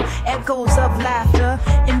 bro. Echoes of laughter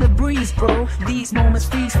in the breeze, bro. These moments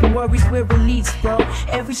freeze from worries we're released, bro.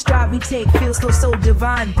 Every stride we take feels so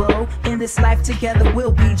divine, bro. In this life together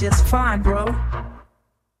we'll be just fine, bro.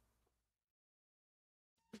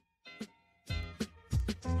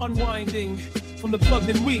 Unwinding from the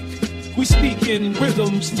plugged-in week, we speak in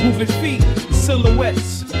rhythms, moving feet,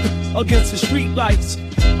 silhouettes against the street lights.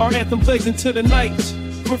 Our anthem plays into the night.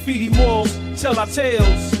 Graffiti walls tell our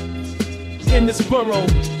tales. In this borough,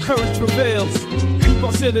 courage prevails. You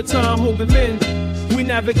consider time holding in. We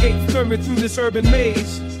navigate firmly through this urban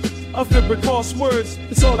maze. Of the cost words,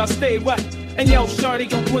 it's all I stay right. And yo, shawty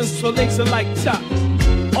gon' twins for links are like top.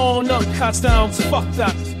 On up, cots down, fucked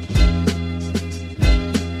up.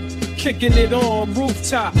 Kicking it on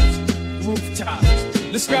rooftops.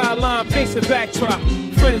 The skyline paints the backdrop.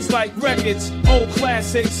 Friends like records, old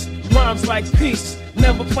classics. Rhymes like peace,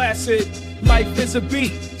 never placid. Life is a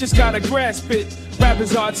beat, just gotta grasp it.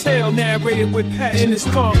 Rappers our tale, narrated with passion. In this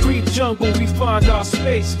concrete jungle, we find our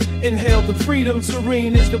space. Inhale the freedom,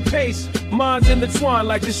 serene is the pace. Minds intertwined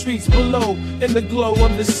like the streets below. In the glow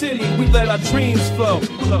of the city, we let our dreams flow.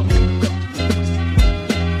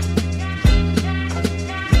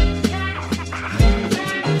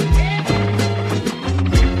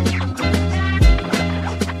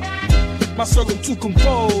 My circle to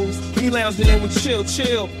compose, we lounging in with chill.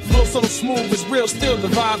 Flow so smooth, it's real still. The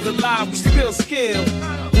vibe's alive, we spill skill.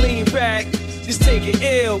 Lean back, just take it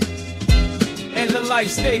ill, and the life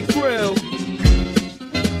stay thrilled.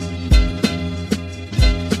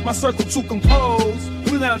 My circle to compose,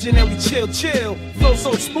 we lounging and we chill. Flow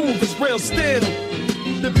so smooth, it's real still.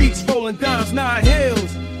 The beats rolling dimes, 9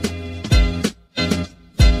 hills.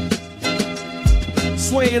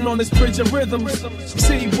 Swaying on this bridge of rhythms.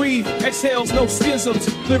 City breathe, exhales, no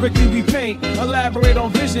schisms. Lyrically we paint, elaborate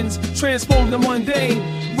on visions. Transform the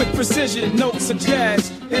mundane with precision. Notes of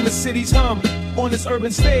jazz in the city's hum. On this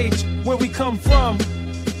urban stage where we come from.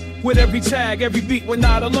 With every tag, every beat, we're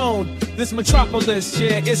not alone. This metropolis,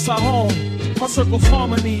 yeah, it's our home. My circle's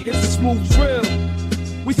harmony, it's a smooth drill.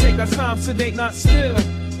 We take our time, sedate, not still.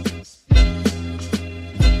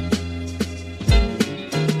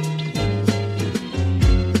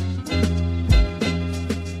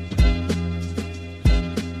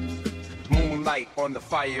 On the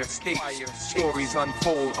fire escape, stories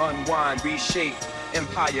unfold, unwind, reshape.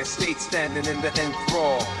 Empire state standing in the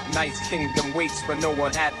enthrall. Night's kingdom waits for no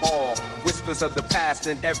one at all. Whispers of the past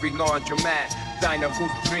in every laundromat. Diner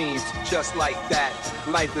whose dreams just like that.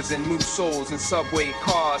 Life is in new souls and subway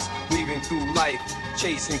cars, weaving through life,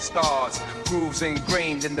 chasing stars. Grooves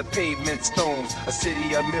ingrained in the pavement stones. A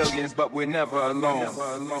city of millions, but we're never alone.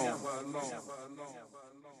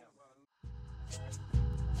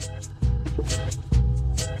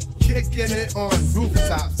 Kicking it on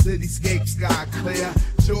rooftop, cityscape sky clear.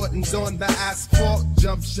 Jordans on the asphalt,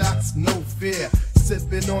 jump shots, no fear.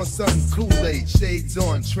 Sipping on some Kool-Aid, shades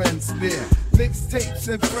on, trend spear. Mixtapes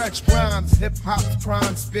and fresh rhymes, hip hop's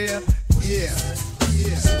prime spear. Yeah.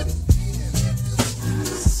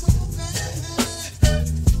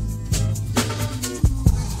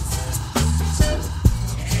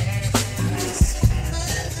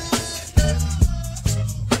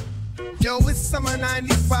 Yo, it's summer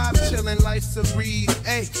 95, chillin', life's a breeze,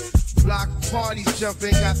 ayy. Block parties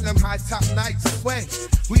jumping, got them high top nights sway.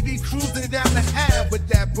 We be cruising down the Ave with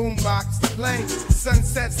that boombox to play.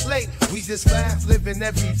 Sunset's late, we just laugh, living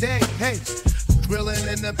every day, hey. Grilling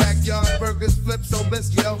in the backyard, burgers flip so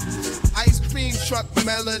bliss, yo. Ice cream truck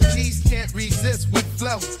melodies, can't resist, we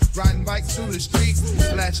flow. Riding bikes through the streets,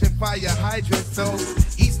 flashing fire hydrants, so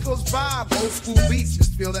East Coast vibe, old school beats,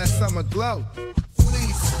 just feel that summer glow.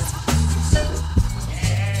 Please.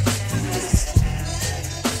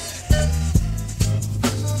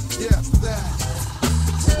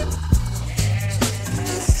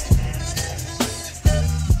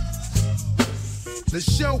 The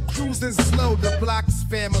show cruising slow, the block's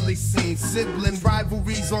family scene. Sibling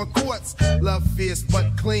rivalries on courts, love fierce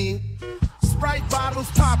but clean. Sprite bottles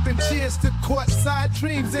popping, cheers to courtside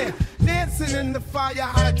dreams. And dancing in the fire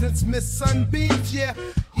hydrants, miss sunbeams, yeah.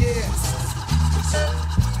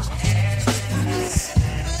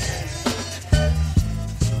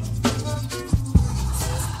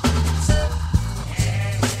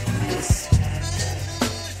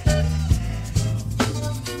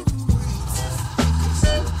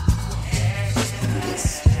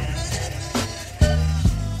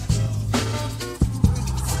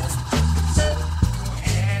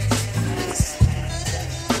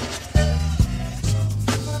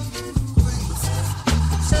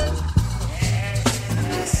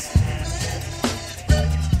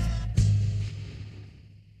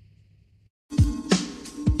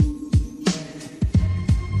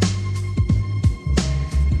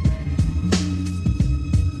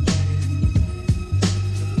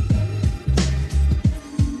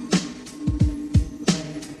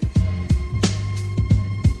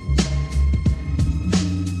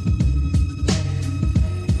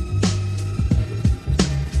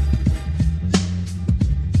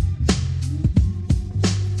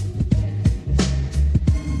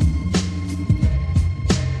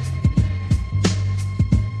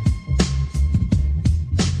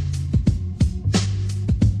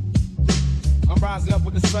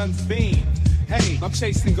 sun's beam. Hey, I'm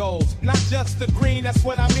chasing goals, not just the green, that's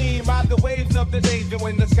what I mean. Ride the waves of the days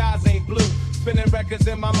when the skies ain't blue. Spinning records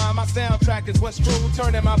in my mind, my soundtrack is what's true.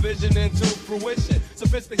 Turning my vision into fruition.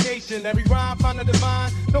 Sophistication, every rhyme find a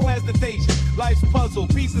divine, no hesitation. Life's puzzle,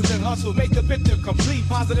 pieces and hustle, make the picture complete.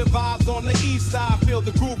 Positive vibes on the east side, feel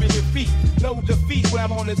the groove in your feet. No defeat when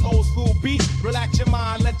I'm on this old school beat. Relax your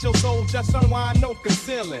mind, let your soul just unwind, no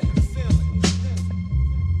concealing.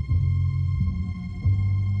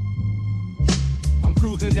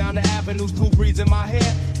 Cruising down the avenues, cool breeze in my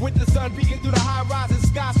hair. With the sun peeking through the high rises,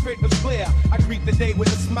 skyscrapers clear. I greet the day with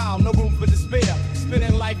a smile, no room for despair.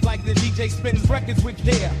 Spinning life like the DJ spins records with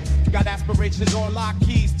care. Got aspirations on lock,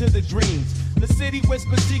 keys to the dreams. The city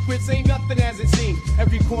whispers secrets, ain't nothing as it seems.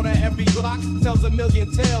 Every corner, every block tells a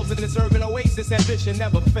million tales. In this urban oasis, ambition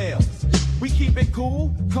never fails. We keep it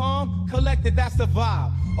cool, calm, collected, that's the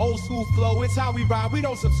vibe. Old school flow, it's how we ride. We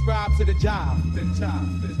don't subscribe to the job.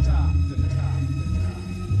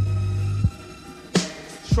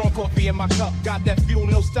 Strong coffee in my cup, got that fuel,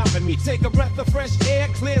 no stopping me. Take a breath of fresh air,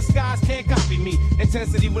 clear skies can't copy me.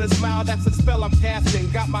 Intensity with a smile, that's a spell I'm casting.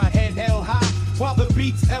 Got my head held high, while the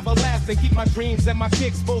beat's everlasting. Keep my dreams and my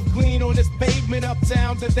kicks both clean on this pavement.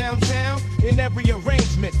 Uptown to downtown, in every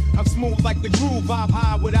arrangement. I'm smooth like the groove, vibe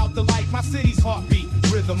high without the light. My city's heartbeat,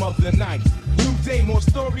 rhythm of the night. New day, more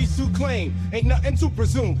stories to claim, ain't nothing to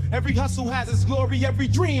presume. Every hustle has its glory, every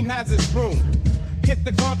dream has its room. Hit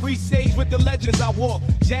the concrete stage with the legends I walk.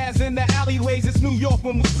 Jazz in the alleyways, it's New York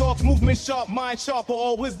when we talk. Movement sharp, mind sharp, for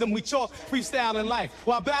all wisdom we chalk. Freestyle in life,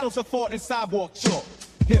 while battles are fought in sidewalk chalk.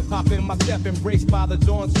 Hip-hop in my step, embraced by the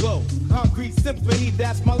dawn's glow. Concrete symphony,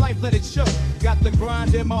 that's my life, let it show. Got the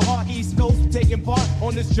grind in my heart, East Coast, taking part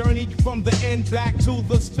on this journey from the end back to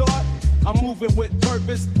the start. I'm moving with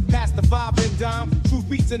purpose, past the 5 and dime. Truth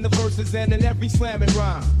beats in the verses and in every slamming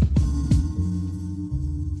rhyme.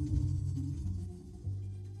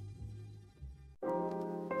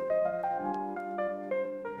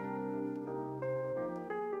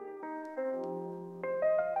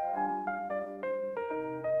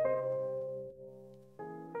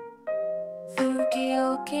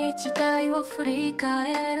時代を振り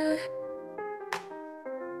返る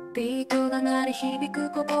ビートが鳴り響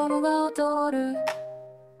く心が踊る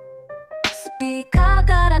スピーカー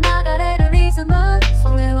から流れるリズム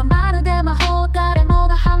それはまるで魔法誰も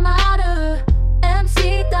がハマる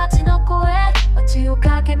MC たちの声街を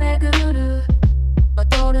駆け巡るバ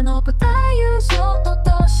トルの舞台優勝と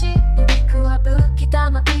とし響くは武器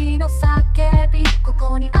魂の叫びこ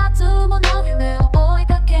こに集もの夢を追い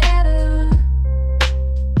かける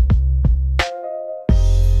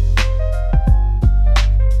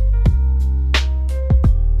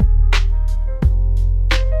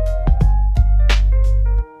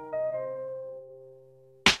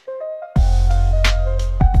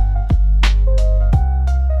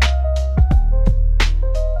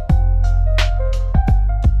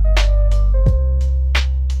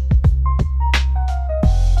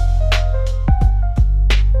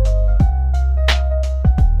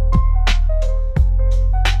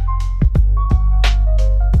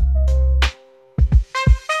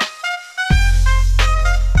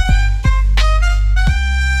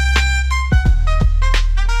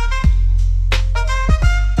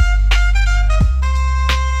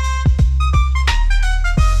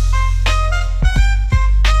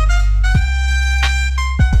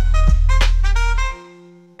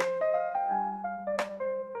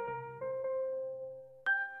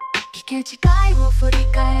時代を振り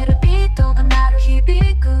返るビートが鳴る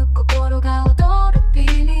響く心が踊るビ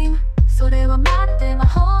リムそれはまるで魔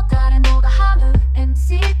法誰もがハム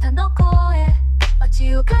MC たの声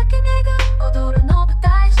街を駆け巡る踊るの舞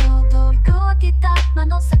台上飛び越えた魔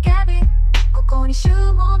の叫びここに集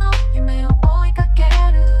合の夢を追いかける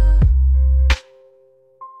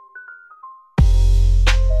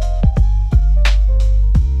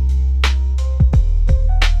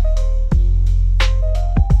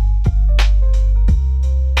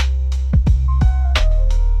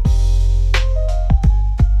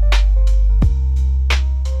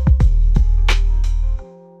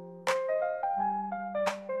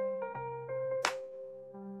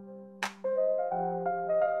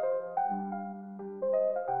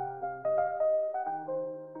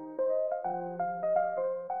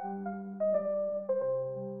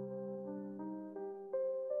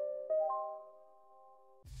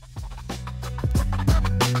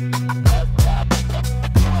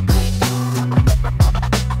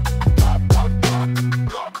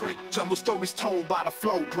Jungle stories told by the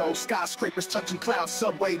flow, bro. Skyscrapers touching clouds,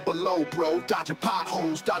 subway below, bro. Dodging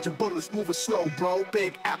potholes, dodging bullets, moving slow, bro.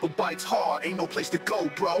 Big apple bites hard, ain't no place to go,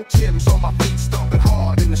 bro. Tim's on my feet, stomping hard.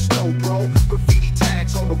 hard in the snow, bro. Graffiti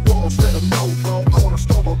tags on the walls, let them know, bro. Corner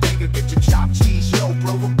store bodega, get your chopped cheese, yo,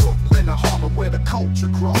 bro. From Brooklyn to Harlem, where the culture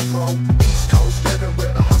grow, bro. East Coast living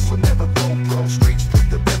where the hustle never go, bro. Streets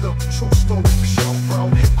breathe the rhythm, true story for show, bro.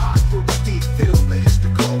 Hip hop roots deep, feel the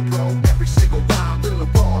history glow, bro. Every single rhyme, real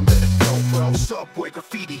and raw, let it go, bro. Subway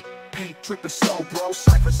graffiti, paint dripping slow, bro.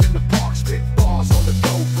 Ciphers in the park, spit bars on the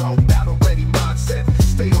go, bro. Battle ready mindset,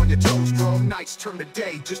 stay on your toes, bro. Nights turn to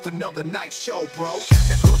day, just another night show, bro.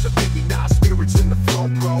 That goes a 59 spirits in the flow,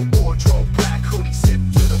 bro. Wardrobe, black hoodie, sit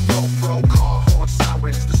to the flow, bro. Car horn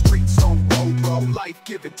sirens, the streets on road, bro. Life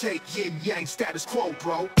give and take, yin yang, status quo,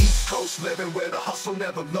 bro. East Coast living where the hustle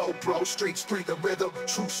never low, bro. Streets breathe the rhythm,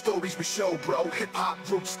 true stories we show, bro. Hip hop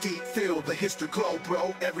roots deep, feel the history glow,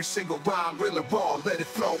 bro. Every single rhyme, real and raw, let it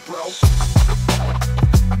flow, bro.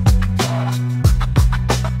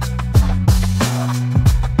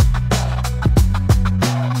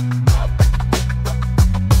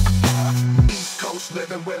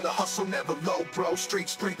 Living where the hustle never low, bro.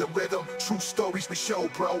 Streets breathe the rhythm, true stories we show,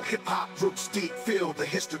 bro. Hip hop roots deep, feel the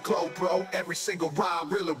history glow, bro. Every single rhyme,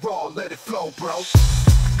 real and raw, let it flow, bro.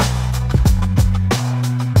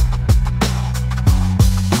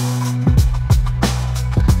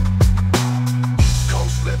 East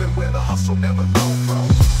Coast living where the hustle never low, bro.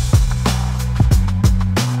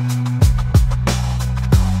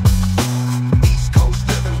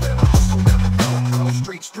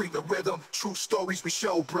 Street the rhythm, true stories we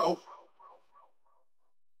show, bro.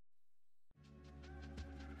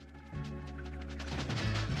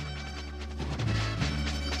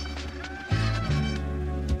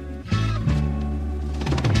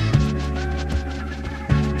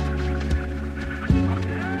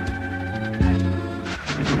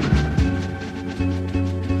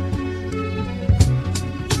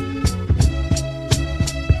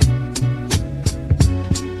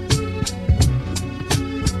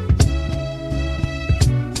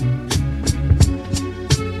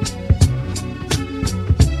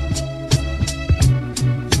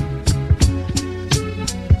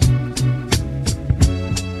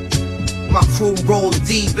 My crew roll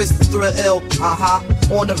deep, it's the thrill,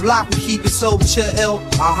 On the block we keep it so chill,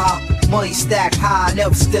 Money stack high,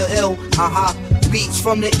 never still ill, Beats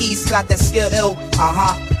from the east got that skill ill,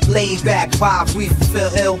 Laid back vibes, we feel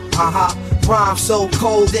ill, Rhyme so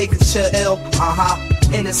cold they can chill ill,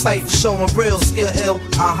 In the cypher showing real skill ill,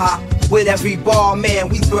 With every bar, man,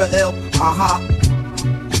 we thrill ill,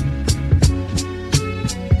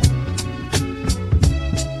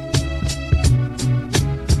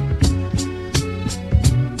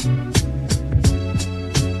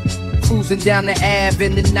 Cruising down the Ave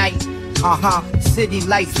in the night, City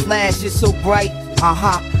lights flash, it's so bright,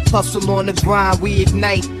 Hustle on the grind, we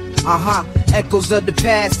ignite, Echoes of the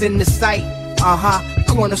past in the sight,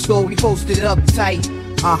 Corner store, we posted up tight,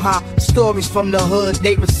 Stories from the hood,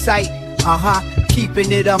 they recite,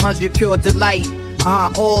 Keeping it 100 pure delight,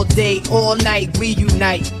 All day, all night, we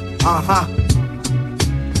unite,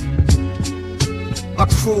 My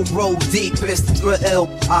crew roll deep, it's the thrill,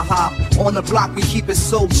 On the block we keep it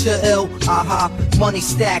so chill, Money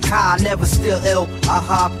stack high, never still ill,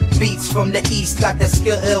 Beats from the east got that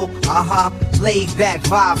skill ill, Laid back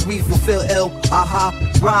vibes, we fulfill ill,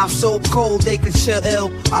 Rhyme so cold they can chill ill,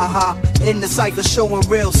 In the cypher showing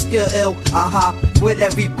real skill ill, With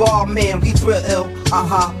every bar, man, we thrill ill,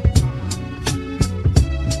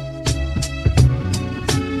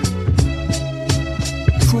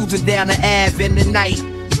 Cruising down the Ave in the night,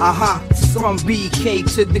 From BK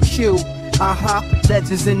to the Q,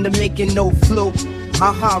 Legends in the making, no fluke,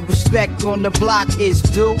 Respect on the block is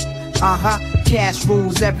due, Cash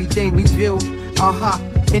rules everything we view,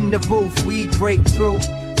 In the booth we break through,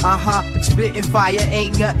 Spitting fire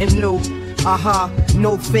ain't nothing new,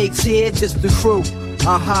 No fakes here, just the crew,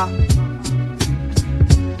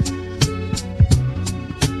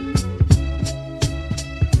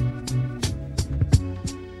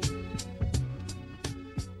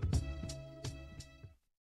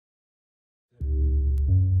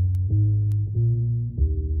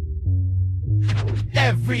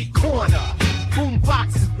 Every corner, boom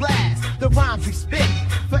boxes blast. The rhymes we spit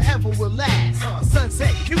forever will last.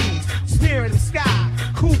 Sunset hues, smear in the sky.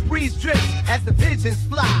 Cool breeze drifts as the pigeons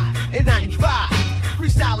fly. In 95,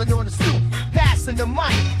 freestyling on the stoop, passing the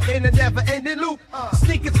mic in a never-ending loop.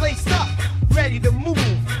 Sneakers laced up, ready to move,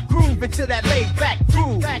 groove into that laid-back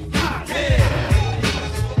groove. Back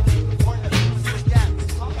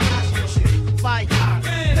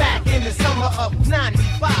in the summer of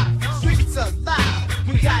 95, streets alive,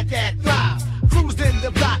 we got that drive. Cruising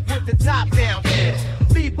the block with the top down,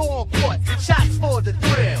 B-ball court, shots for the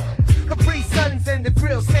thrill. Capri Suns and the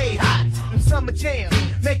grill stay hot. Them summer jams,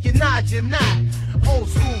 nod you're not. Old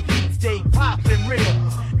school beats, they poppin' real.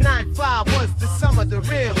 9-5 was the summer, the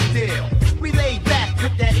real deal. We laid back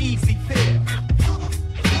with that easy feel.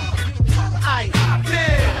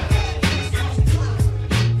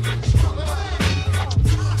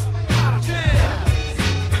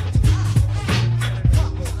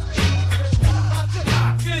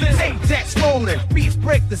 Decks rolling, beats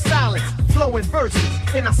break the silence, flowing verses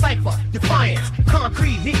in a cipher, defiance,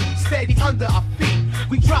 concrete heat, steady under our feet.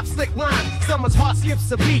 We drop slick lines, summer's heart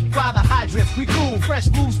skips a beat by the hydrants. We cool, fresh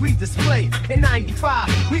moves we display. In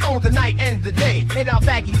 95, we own the night and the day. In our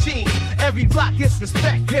baggy jeans, every block gets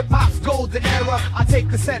respect. Hip hop's golden era. I take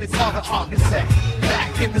the set, it's all the architect.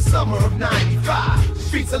 Back in the summer of 95,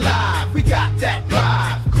 streets alive, we got that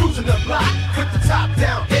drive. Cruising the block with the top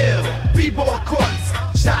down ill. B-boy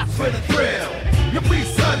courts, shots for the thrill. Your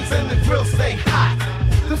pre-suns and the grill stay hot.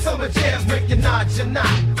 The summer jams make you nod your knot.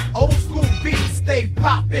 Old school beats, they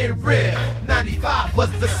poppin' real. 95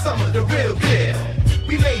 was the summer, the real deal.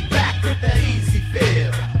 We laid back with that easy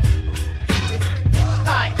feel.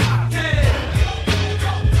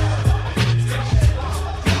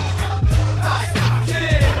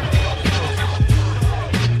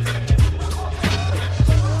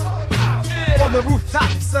 On the rooftop,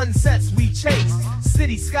 sunsets we chase.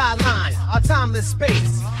 City skyline, our timeless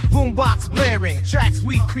space. Boombox blaring, tracks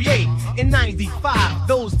we create. In 95,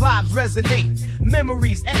 those vibes resonate.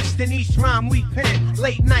 Memories etched in each rhyme we pen.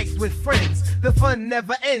 Late nights with friends, the fun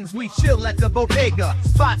never ends. We chill at the bodega,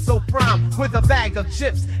 spot so prime, with a bag of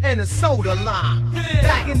chips and a soda lime.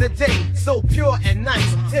 Back in the day, so pure and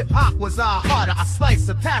nice. Hip hop was our heart, our slice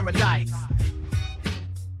of paradise.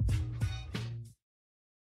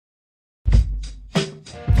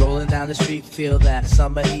 Rolling down the street, feel that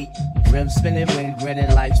summer heat. Rims spinning, wind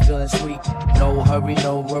grinning, life's feeling sweet. No hurry,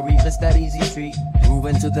 no worry, just that easy street.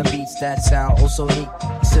 Grooving to the beats that sound oh so neat.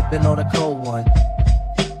 Sipping on a cold one,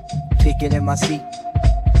 kicking in my seat.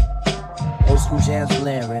 Old school jams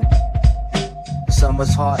blaring.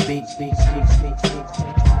 Summer's heartbeat, beat, beat, beat, beat,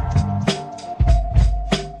 beat.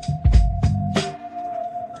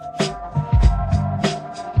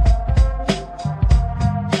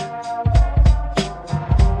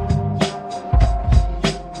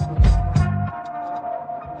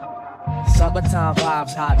 Summertime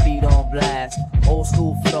vibes, hot beat on blast. Old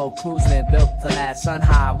school flow, cruising, built to last. Sun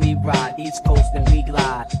high, we ride, East Coast and we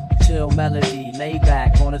glide. Chill melody, lay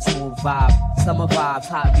back on a smooth vibe. Summer vibes,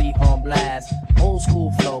 hot beat on blast. Old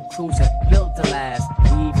school flow, cruising, built to last.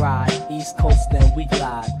 We ride, East Coast and we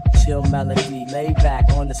glide. Chill melody, lay back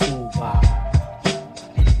on the smooth vibe.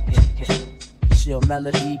 Chill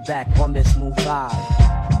melody, back on the smooth vibe.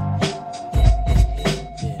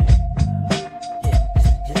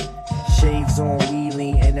 Shades on,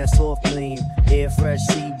 wheeling in that soft gleam. Air fresh,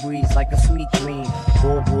 sea breeze like a sweet dream.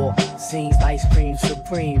 Boardwalk, scenes, ice cream,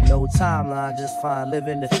 supreme. No timeline, just fine,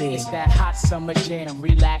 living the theme. It's that hot summer jam,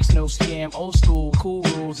 relax, no scam. Old school, cool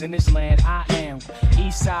rules in this land, I am.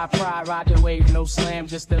 East side pride, ride the wave, no slam.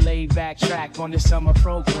 Just a laid back track on the summer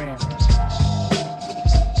program.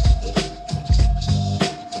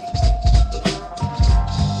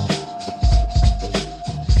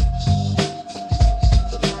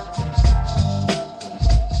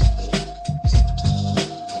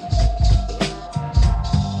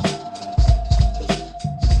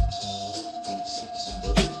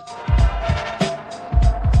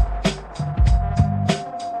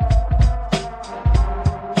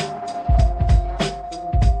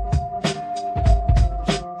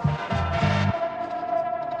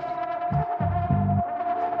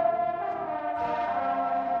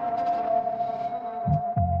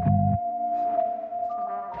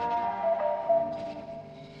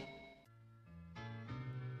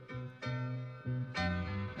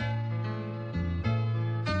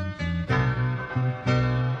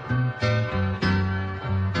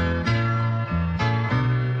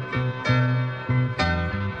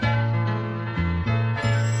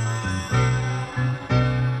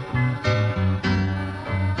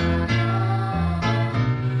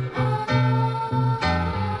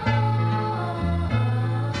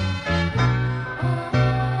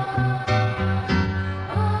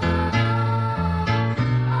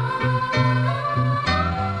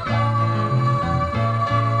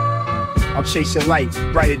 I'm chasing light,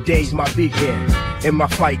 brighter days my beacon. In my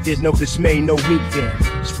fight, there's no dismay, no weekend.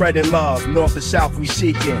 Spreading love, north and south we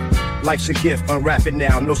seeking. Life's a gift, unwrap it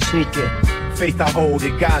now, no sneaking. Faith I hold,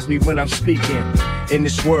 it guides me when I'm speaking. In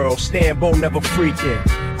this world, stand bold, never freaking.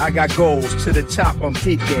 I got goals, to the top I'm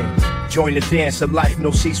peaking. Join the dance of life, no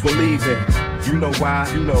seats we're leaving. You know why,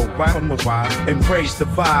 I don't know why. Embrace the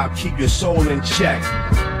vibe, keep your soul in check.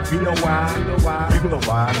 You know why? You know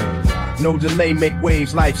why? No delay, make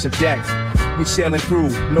waves, life subject. We sailing through,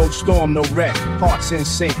 no storm, no wreck. Hearts in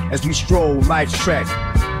sync as we stroll, life's trek.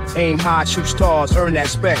 Aim high, shoot stars, earn that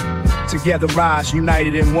spec. Together rise,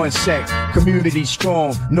 united in one sect. Community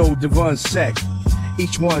strong, no divine sect.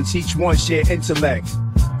 Each one share intellect.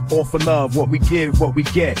 All for love, what we give, what we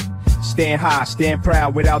get. Stand high, stand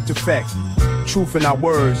proud without defect. Truth in our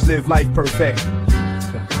words, live life perfect.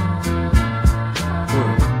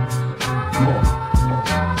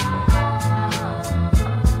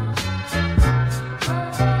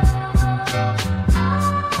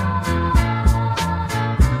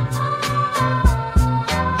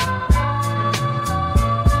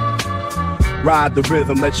 Ride the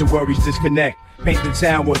rhythm, let your worries disconnect. Paint the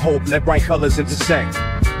town with hope, let bright colors intersect.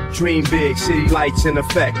 Dream big, city lights in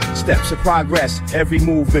effect. Steps of progress, every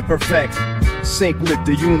movement perfect. Sync with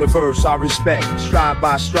the universe, I respect. Stride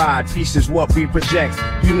by stride, peace is what we project.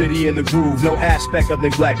 Unity in the groove, no aspect of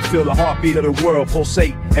neglect. Feel the heartbeat of the world,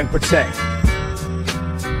 pulsate and protect.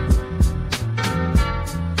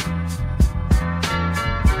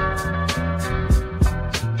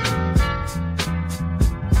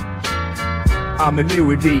 I'm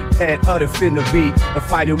annuity, head utter finna beat. The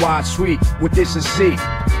fighting wide sweet, with this and see.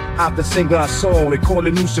 Out the singer our soul, and call the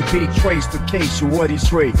new beat. Trace the case of what he's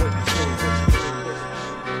straight.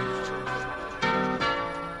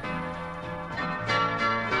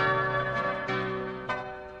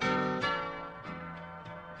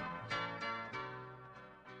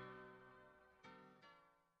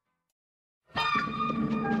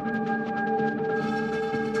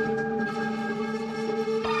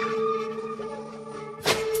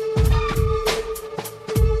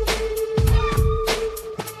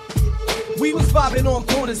 We was vibing on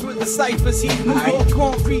corners with the ciphers, heat, New York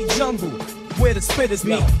concrete jungle, where the spitters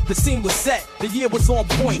meet. The scene was set, the year was on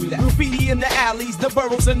point. Graffiti in the alleys, the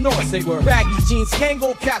boroughs and north. They were baggy jeans,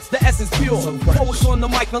 Kango caps, the essence pure. Poets on the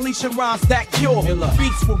mic, Alicia rhymes that cure.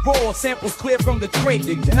 Beats were raw, samples clear from the crate.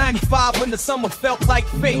 95 when the summer felt like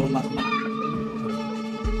fate.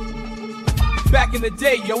 Back in the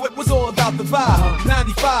day, yo, it was all about the vibe.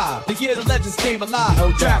 95, the year the legends came alive.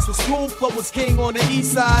 Tracks were smooth, flow was king on the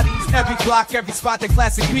east side. Every block, every spot, the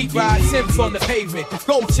classic beat ride. Sims on the pavement,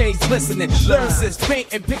 gold chains glistening. Lyricists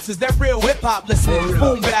painting pictures that real hip-hop listening.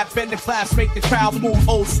 Boom bap, bend the class, make the crowd move.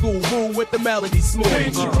 Old school, rule with the melody smooth.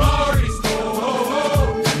 Paint your Ferraris, oh,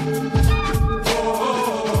 oh,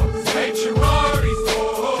 oh. Paint your Ferraris, oh,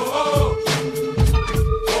 oh,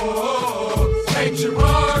 oh. Paint your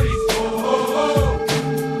Ferraris.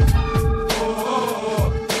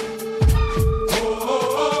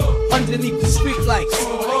 Underneath the street lights,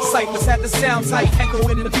 ciphers had the sound tight,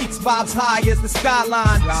 echoing in the beats, vibes high as the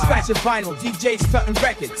skyline. Scratching vinyl, DJs cutting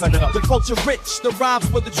records. The culture rich, the rhymes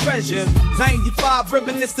were the treasure. 95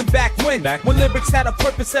 reminiscing back when lyrics had a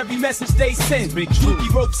purpose, every message they send. Droopy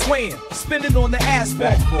rope swaying, spinning on the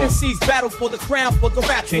asphalt. MCs battle for the crown for the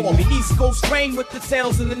rap form. The East Coast train with the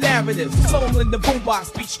tales and the narratives. Soul in the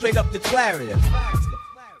boombox, beat straight up declarative.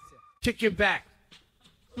 Kick your back,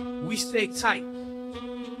 we stay tight.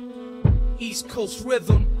 East Coast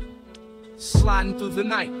rhythm, sliding through the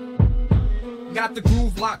night. Got the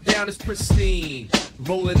groove locked down, it's pristine.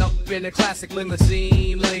 Rolling up in a classic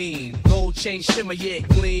limousine, lean. Gold chain shimmer, yeah, it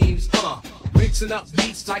gleams. Mixing up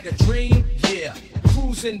beats like a dream, yeah.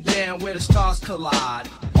 Cruising down where the stars collide.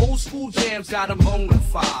 Old school jams got 'em bona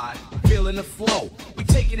fide. Feeling the flow, we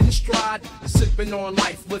take it in stride. Sipping on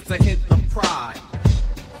life with a hint of pride.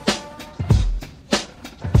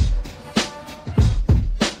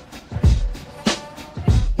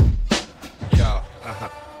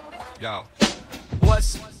 Yo.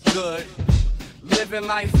 What's good? Living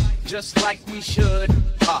life just like we should.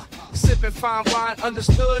 Sipping fine wine,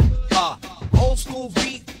 understood. Old school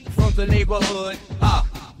beat from the neighborhood.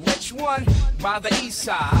 Which one? By the east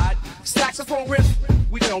side. Saxophone riff,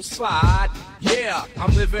 we don't slide. Yeah,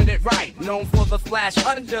 I'm living it right. Known for the flash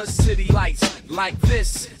under city lights. Like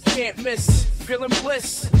this, can't miss. Feeling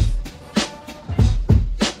bliss.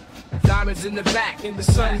 Diamonds in the back, in the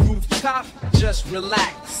sunroof top. Just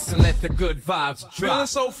relax and let the good vibes drop. Feeling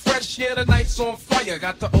so fresh, yeah, the night's on fire.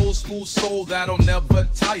 Got the old school soul that'll never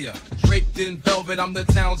tire. Draped in velvet, I'm the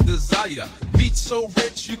town's desire. Beats so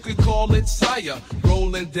rich, you could call it sire.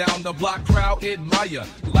 Rolling down the block, crowd admire.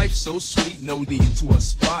 Life so sweet, no need to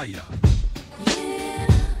aspire. Yeah,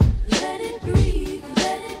 let it breathe,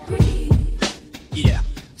 let it breathe. Yeah,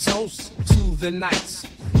 toast to the nights.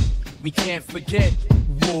 We can't forget.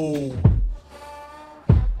 Whoa.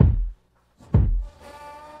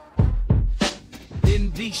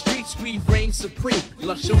 In these streets we reign supreme.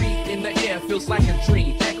 Luxury in the air feels like a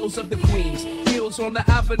dream. Echoes of the queens. Heels Girls on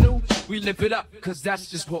the avenue, we live it up, cause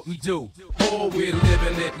that's just what we do. Oh, we're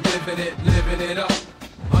living it up.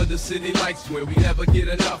 Under city lights where we never get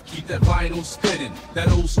enough. Keep that vinyl spinning,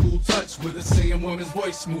 that old school touch with a singing woman's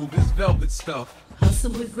voice smooth as velvet stuff.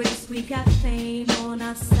 Hustle with grace, we got fame on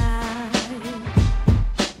our side.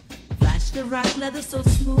 Flash the rock leather so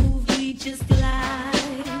smooth, we just glide.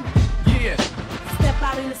 Yeah. Step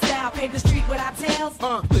out in the style, pave the street with our tails.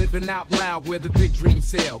 Living out loud where the big dreams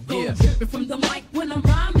sail. Yeah. Dripping from the mic when I'm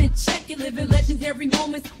rhyming. Check it, living legendary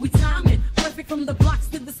moments, we time it. Perfect from the blocks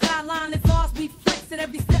to the skyline, it's ours. We flex it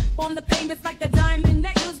every step on the payments like the diamond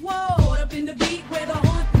necklace. Whoa, caught up in the beat where the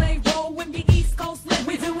horns play. Roll with the East Coast live.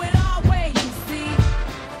 We do it our way, you see.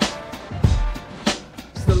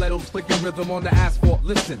 Stilettos flicking rhythm on the asphalt.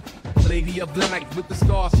 Listen, lady of the night with the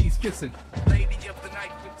stars she's kissing. Lady of the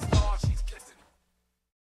night with the stars she's kissing.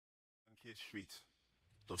 Kid streets,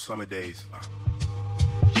 those summer days.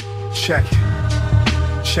 Check,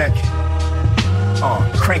 check.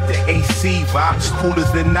 Crank the AC, vibes cool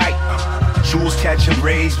as the night. Jewels catching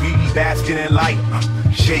rays, we be basking in light.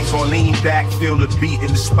 Shades on lean back, feel the beat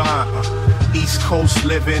in the spine. East Coast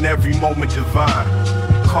living, every moment divine.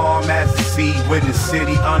 Calm as the sea when the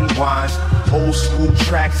city unwinds. Old school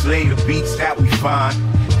tracks lay the beats that we find.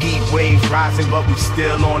 Heat waves rising, but we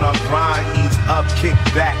still on our grind. Ease up, kick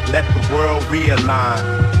back, let the world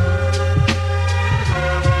realign.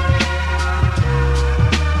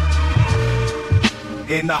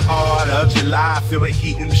 In the heart of July, feel the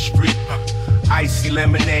heat in the street. Icy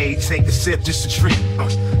lemonade, take a sip, just a treat.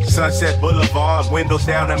 Sunset Boulevard, windows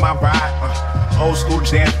down in my ride. Old school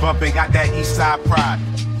jam bumping, got that east side pride.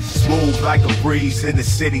 Smooth like a breeze in the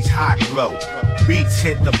city's hot glow. Beats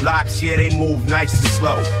hit the blocks, yeah, they move nice and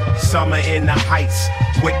slow. Summer in the heights,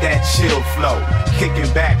 with that chill flow.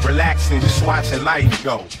 Kicking back, relaxing, just watching life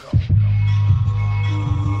go.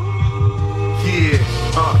 Yeah,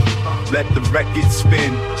 let the record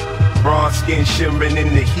spin. Bronze skin shimmering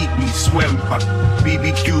in the heat, we swim.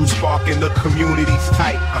 BBQ sparking the communities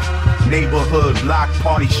tight. Neighborhood block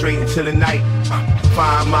party straight until the night.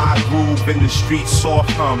 Find my groove in the streets,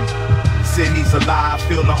 soft hum. Cities alive,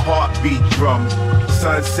 feel the heartbeat drum.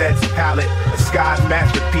 Sunset's palette, the sky's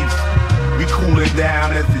masterpiece. We cooling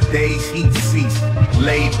down as the day's heat cease.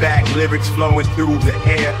 Laid back lyrics flowing through the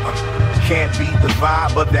air. Can't beat the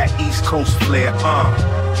vibe of that East Coast flair.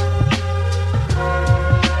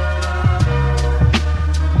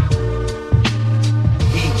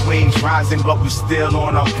 Waves rising, but we still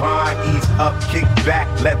on our grind. Ease up, kick back,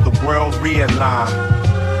 let the world realign.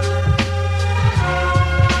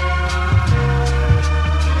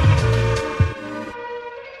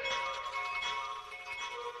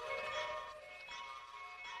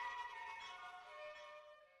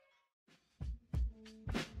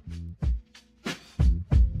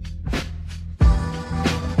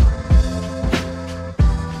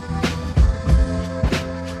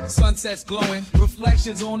 Sunsets glowing,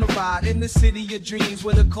 reflections on the ride. In the city of dreams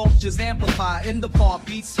where the culture's amplified. In the park,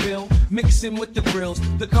 beats spill, mixing with the grills.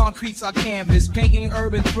 The concrete's our canvas, painting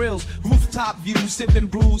urban thrills. Rooftop views, sipping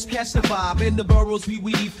brews, catch the vibe. In the boroughs we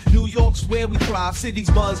weave, New York's where we thrive. Cities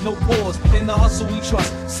buzz, no pause, in the hustle we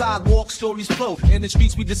trust. Sidewalk stories flow, in the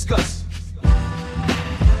streets we discuss.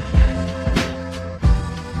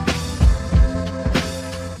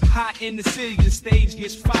 Hot in the city, the stage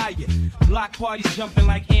gets fired. Block parties jumping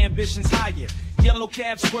like ambitions higher. Yellow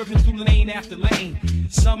cabs swerving through lane after lane.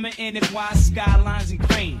 Summer NY skylines and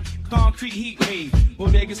crane. Concrete heat wave,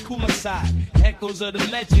 bodegas cool inside. Echoes of the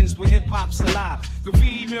legends where hip-hop's alive.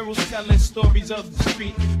 Graffiti murals telling stories of the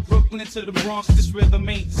street. Brooklyn to the Bronx, this rhythm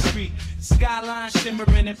ain't the street. Skyline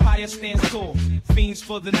shimmering, empire stands tall. Fiends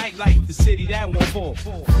for the nightlife, the city that won't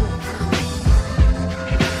fall.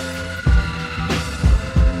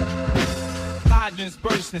 Hydrants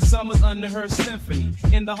bursting, summer's under her symphony.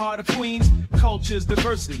 In the heart of Queens, culture's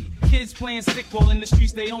diversity. Kids playing stickball in the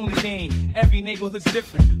streets, they own the game. Every neighborhood's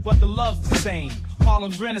different, but the love's the same.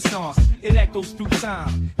 Harlem's renaissance, it echoes through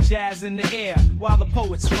time. Jazz in the air, while the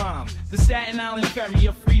poets rhyme. The Staten Island ferry,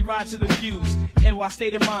 a free ride to the views. NY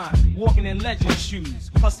state of mind, walking in legend shoes.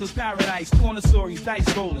 Hustler's paradise, corner stories,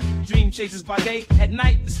 dice rolling. Dream chasers by day, at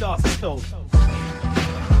night the stars are stolen.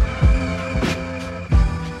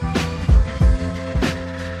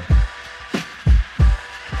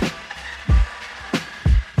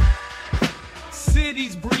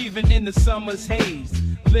 Cities breathing in the summer's haze.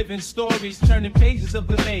 Living stories, turning pages of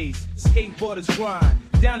the maze. Skateboarders grind,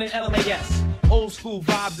 down in LAS. Old school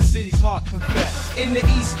vibe, the city's heart confess. In the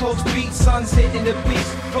East Coast beat, sun's hitting the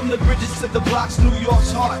beats. From the bridges to the blocks, New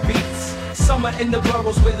York's heartbeats. Summer in the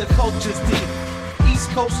boroughs where the culture's deep. East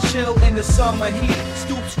Coast chill in the summer heat.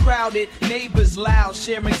 Stoops crowded, neighbors loud,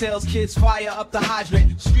 sharing tales, kids fire up the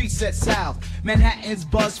hydrant. Streets set south, Manhattan's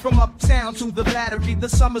buzz from uptown to the Battery. The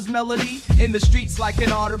summer's melody in the streets like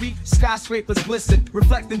an artery. Skyscrapers glisten,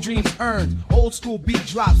 reflecting dreams earned. Old school beat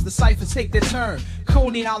drops, the ciphers take their turn.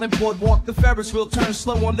 Coney Island Boardwalk, the Ferris wheel turns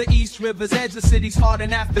slow on the East River's edge. The city's hard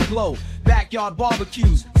and afterglow. Backyard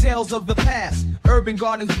barbecues, tales of the past. Urban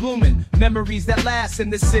gardens blooming, memories that last in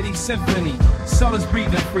the city symphony. Summer's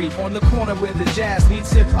breathing free on the corner where the jazz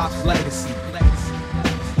meets hip hop's legacy.